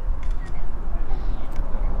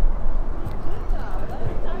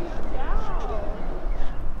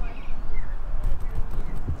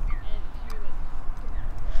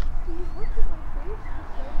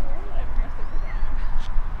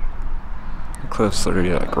 The cliff's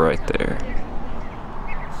literally like right there.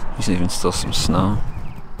 There's even still some snow.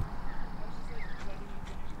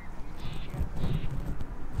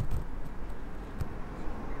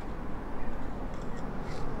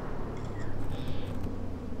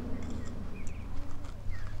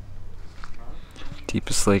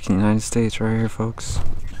 Deepest lake in the United States right here, folks.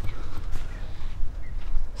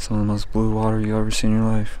 Some of the most blue water you ever seen in your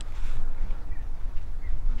life.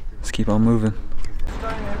 Let's keep on moving.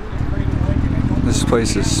 This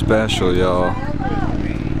place is special, y'all.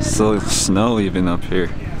 Still snow even up here.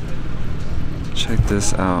 Check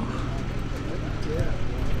this out.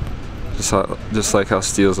 Just like how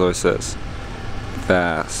Steele's always says.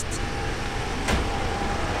 Fast.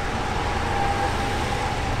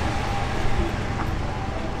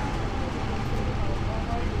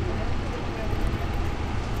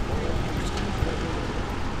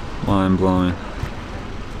 Mind blowing.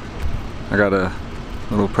 I got a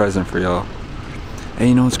little present for y'all. Hey,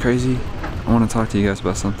 you know what's crazy? I want to talk to you guys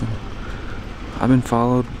about something. I've been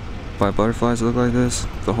followed by butterflies that look like this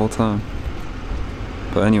the whole time.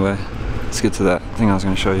 But anyway, let's get to that thing I was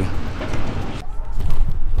going to show you.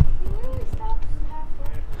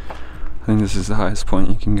 I think this is the highest point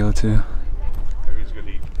you can go to. He's going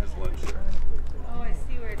to eat his lunch there. Oh, I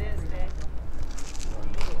see where it is, Dave.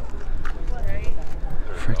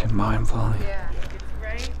 Freaking mind blowing. Yeah, it's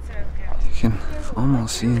right. You can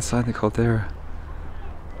almost see inside the caldera.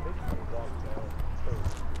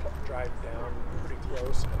 Drive down pretty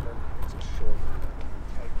close, and then it's a short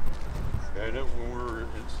hike. Yeah, I know when we were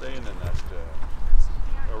staying in that,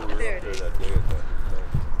 we were up there that day at that.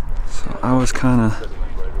 So I was kind of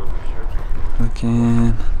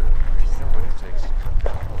looking,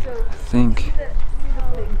 I think,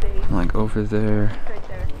 like over there. Right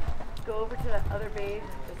there. Go over to that other base.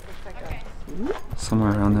 It looks like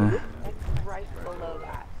Somewhere around there. it's right below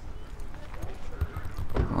that.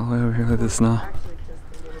 All the way over here with the snow. Actually,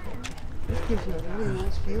 just a little bit. This gives you a really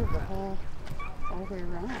nice view of the whole, all the way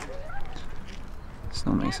around.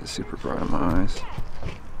 Snow makes it super bright in my eyes.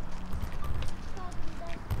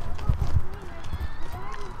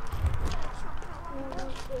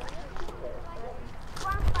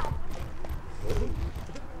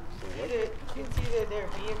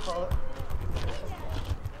 vehicle.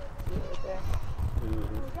 See it right there?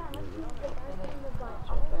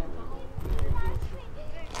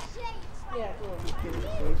 Yeah,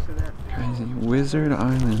 Crazy. Wizard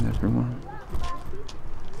Island, everyone.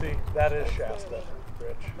 See, that is Shasta,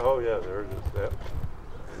 Rich. Oh yeah, there it is. That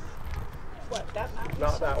What?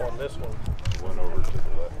 Not that one, this one. one over to the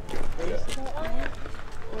left. Yeah.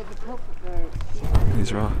 Where the purple,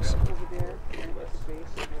 These rocks. over there, and at the base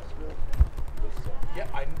of this road. Yeah,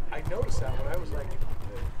 I noticed that when I was like,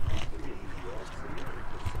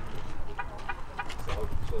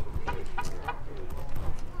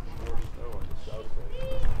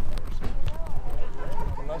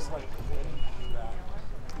 unless like the wind that,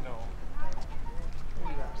 you know,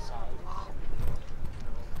 maybe that size.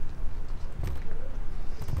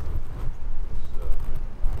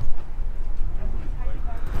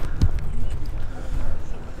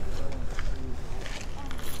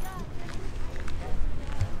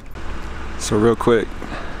 So real quick,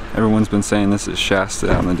 everyone's been saying this is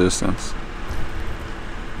Shasta out in the distance.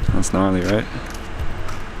 That's gnarly, right?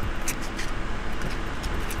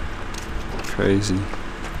 Crazy.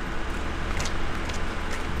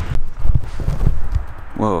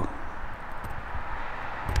 Whoa.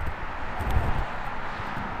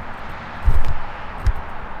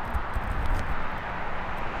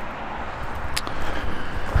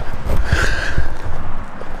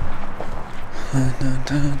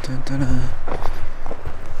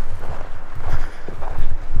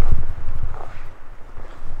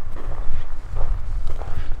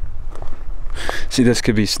 See, this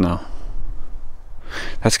could be snow.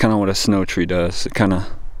 That's kind of what a snow tree does. It kind of...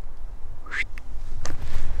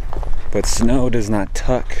 But snow does not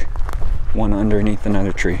tuck one underneath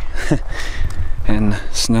another tree. And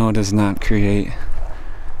snow does not create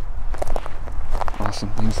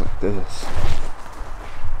awesome things like this.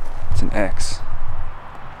 It's an X.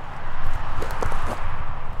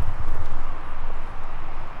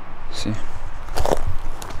 See?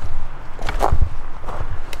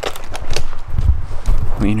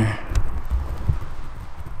 Leaner.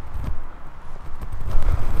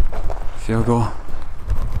 Field goal.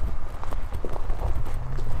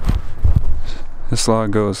 This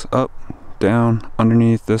log goes up, down,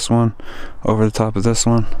 underneath this one, over the top of this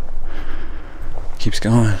one. Keeps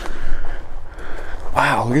going.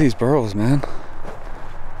 Wow, look at these burrows, man.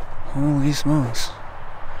 Holy smokes.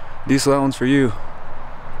 Diesel, that one's for you.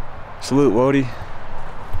 Salute, Woody.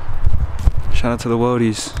 Shout out to the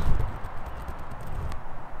Woadies.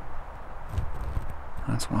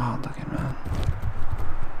 That's wild looking, man.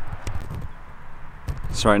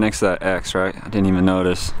 It's right next to that X, right? I didn't even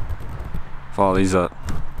notice. Follow these up.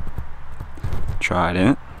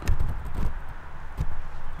 Trident.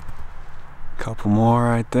 Couple more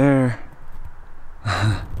right there.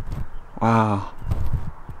 Wow.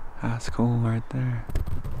 That's cool right there.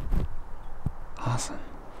 Awesome.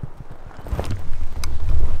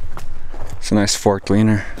 It's a nice forked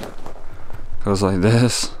leaner. Goes like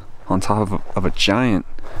this on top of a giant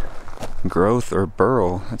growth or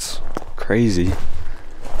burrow. That's crazy.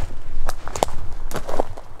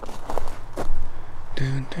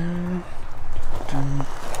 Dun, dun, dun.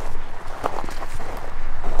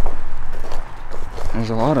 There's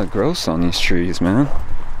a lot of growth on these trees, man.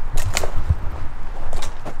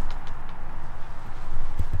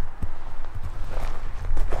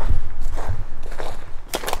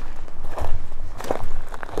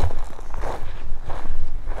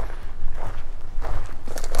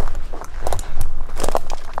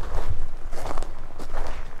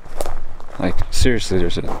 Like, seriously,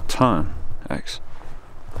 there's a ton. X.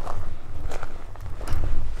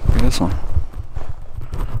 Look at this one.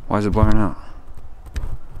 Why is it blurring out?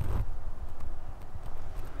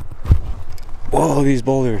 Whoa, these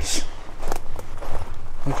boulders.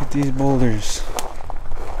 Look at these boulders.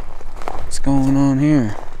 What's going on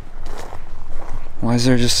here? Why is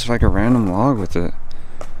there just like a random log with it?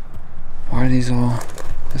 Why are these all...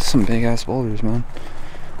 This is some big ass boulders, man.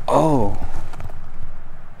 Oh!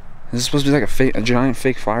 Is this supposed to be like a giant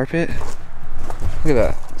fake fire pit? Look at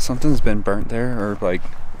that. Something's been burnt there, or like,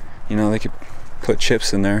 you know, they could put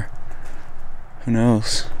chips in there. Who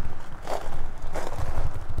knows?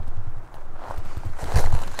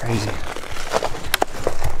 Crazy.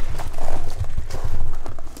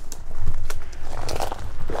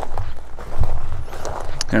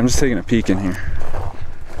 And I'm just taking a peek in here.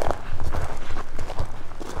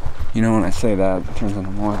 You know, when I say that, it turns into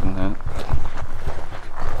more than that.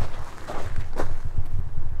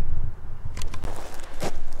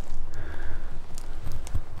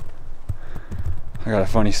 I got a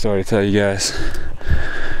funny story to tell you guys.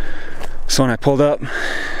 So when I pulled up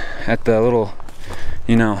at the little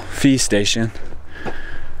you know, fee station,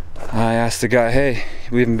 I asked the guy, hey, you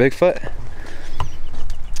believe in Bigfoot?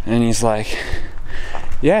 And he's like,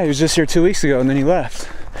 yeah, he was just here 2 weeks ago and then he left.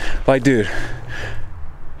 Like, dude,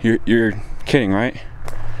 you're kidding, right?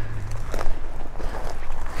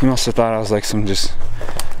 He must have thought I was like some just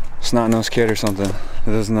snot-nosed kid or something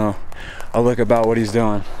that doesn't know a lick about what he's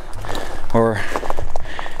doing or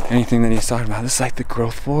anything that he's talking about. This is like the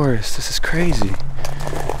growth forest. This is crazy.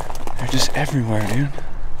 They're just everywhere, dude.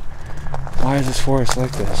 Why is this forest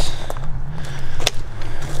like this?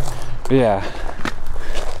 But yeah,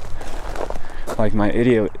 like my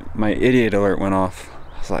idiot alert went off.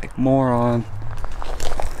 I was like, moron.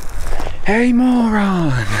 Hey, moron.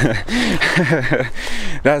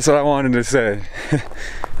 That's what I wanted to say.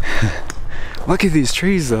 Look at these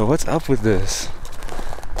trees though. What's up with this?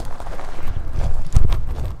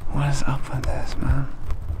 What is up with this, man?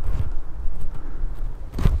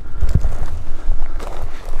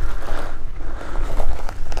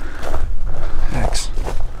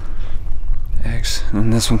 X.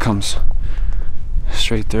 And this one comes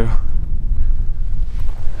straight through.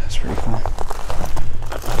 That's pretty cool.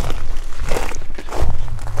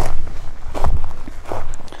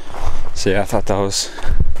 So yeah, I thought that was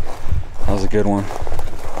a good one.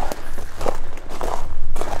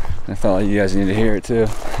 I felt like you guys need to hear it too.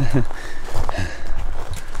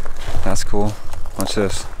 That's cool. Watch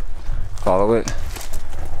this. Follow it.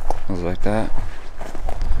 Goes like that.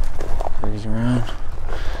 Curves around.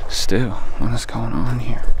 Still, what is going on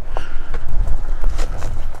here?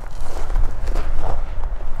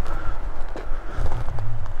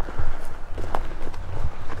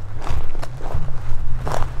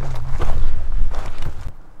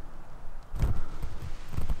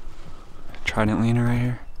 Trident leaner right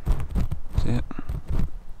here. See it?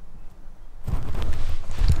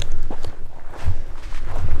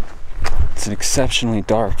 It's an exceptionally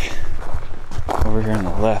dark over here on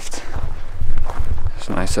the left. There's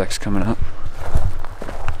an ice X coming up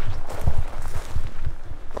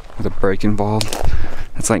with a breaking bulb.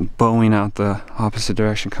 It's like bowing out the opposite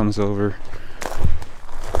direction, comes over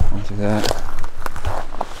onto that.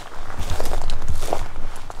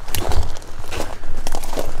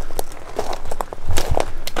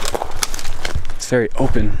 Very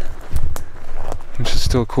open, which is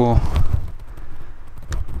still cool.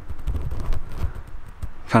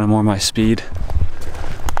 Kind of more my speed,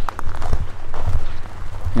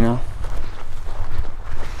 you know?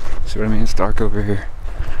 See what I mean? It's dark over here.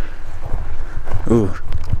 Ooh,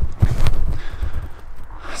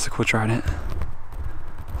 that's a cool trident.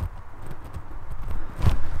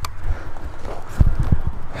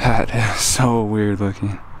 That is so weird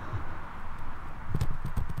looking.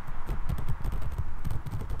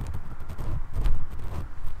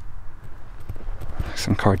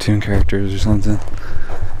 Some cartoon characters or something.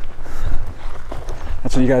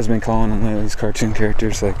 That's what you guys have been calling them lately, these cartoon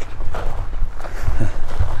characters, like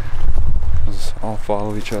those all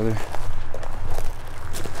follow each other.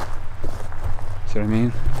 See what I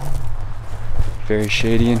mean? Very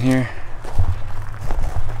shady in here.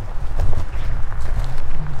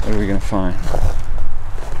 What are we gonna find?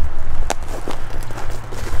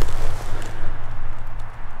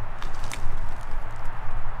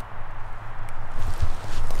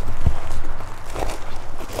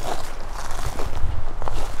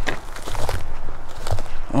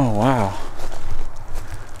 Oh wow,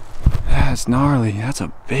 that's gnarly. That's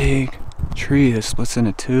a big tree that splits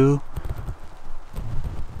into two.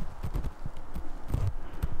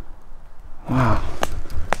 Wow.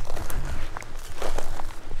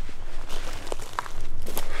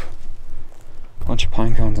 Bunch of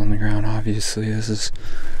pine cones on the ground, obviously. This is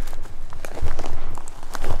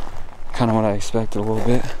kind of what I expected a little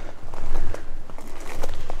bit.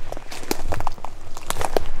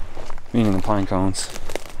 Meaning the pine cones.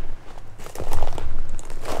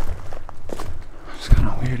 It's kind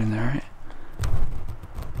of weird in there, right?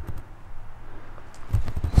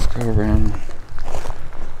 Let's go around.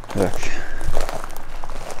 Look.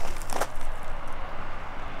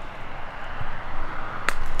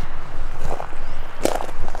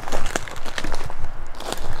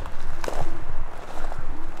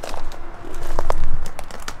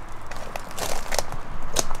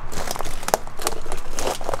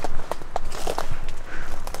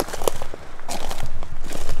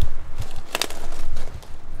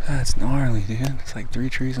 That's gnarly, dude. It's like 3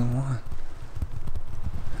 trees in one.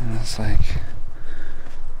 And it's like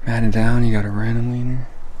matted down, you got a random leaner.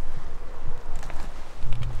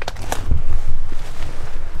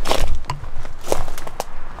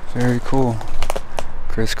 Very cool.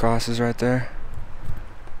 Crisscrosses right there.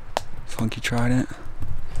 Funky trident.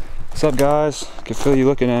 What's up, guys? can feel you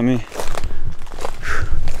looking at me.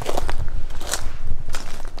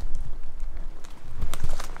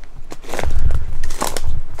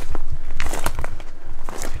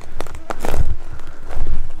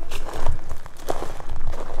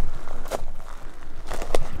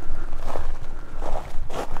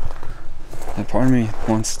 And part of me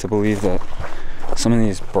wants to believe that some of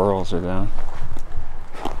these burrows are down.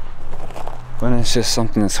 But it's just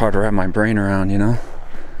something that's hard to wrap my brain around, you know?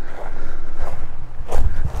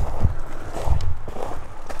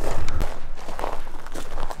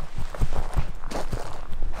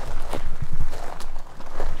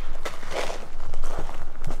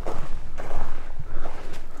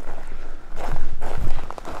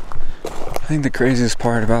 I think the craziest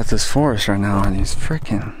part about this forest right now are these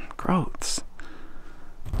freaking growths.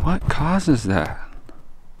 What causes that?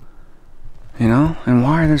 You know? And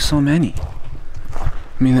why are there so many?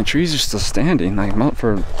 I mean, the trees are still standing, like,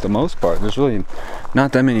 for the most part. There's really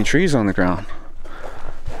not that many trees on the ground.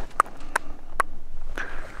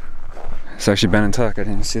 It's actually been in tuck. I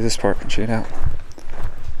didn't see this part. Check it out.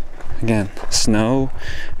 Again, snow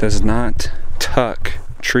does not tuck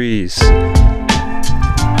trees.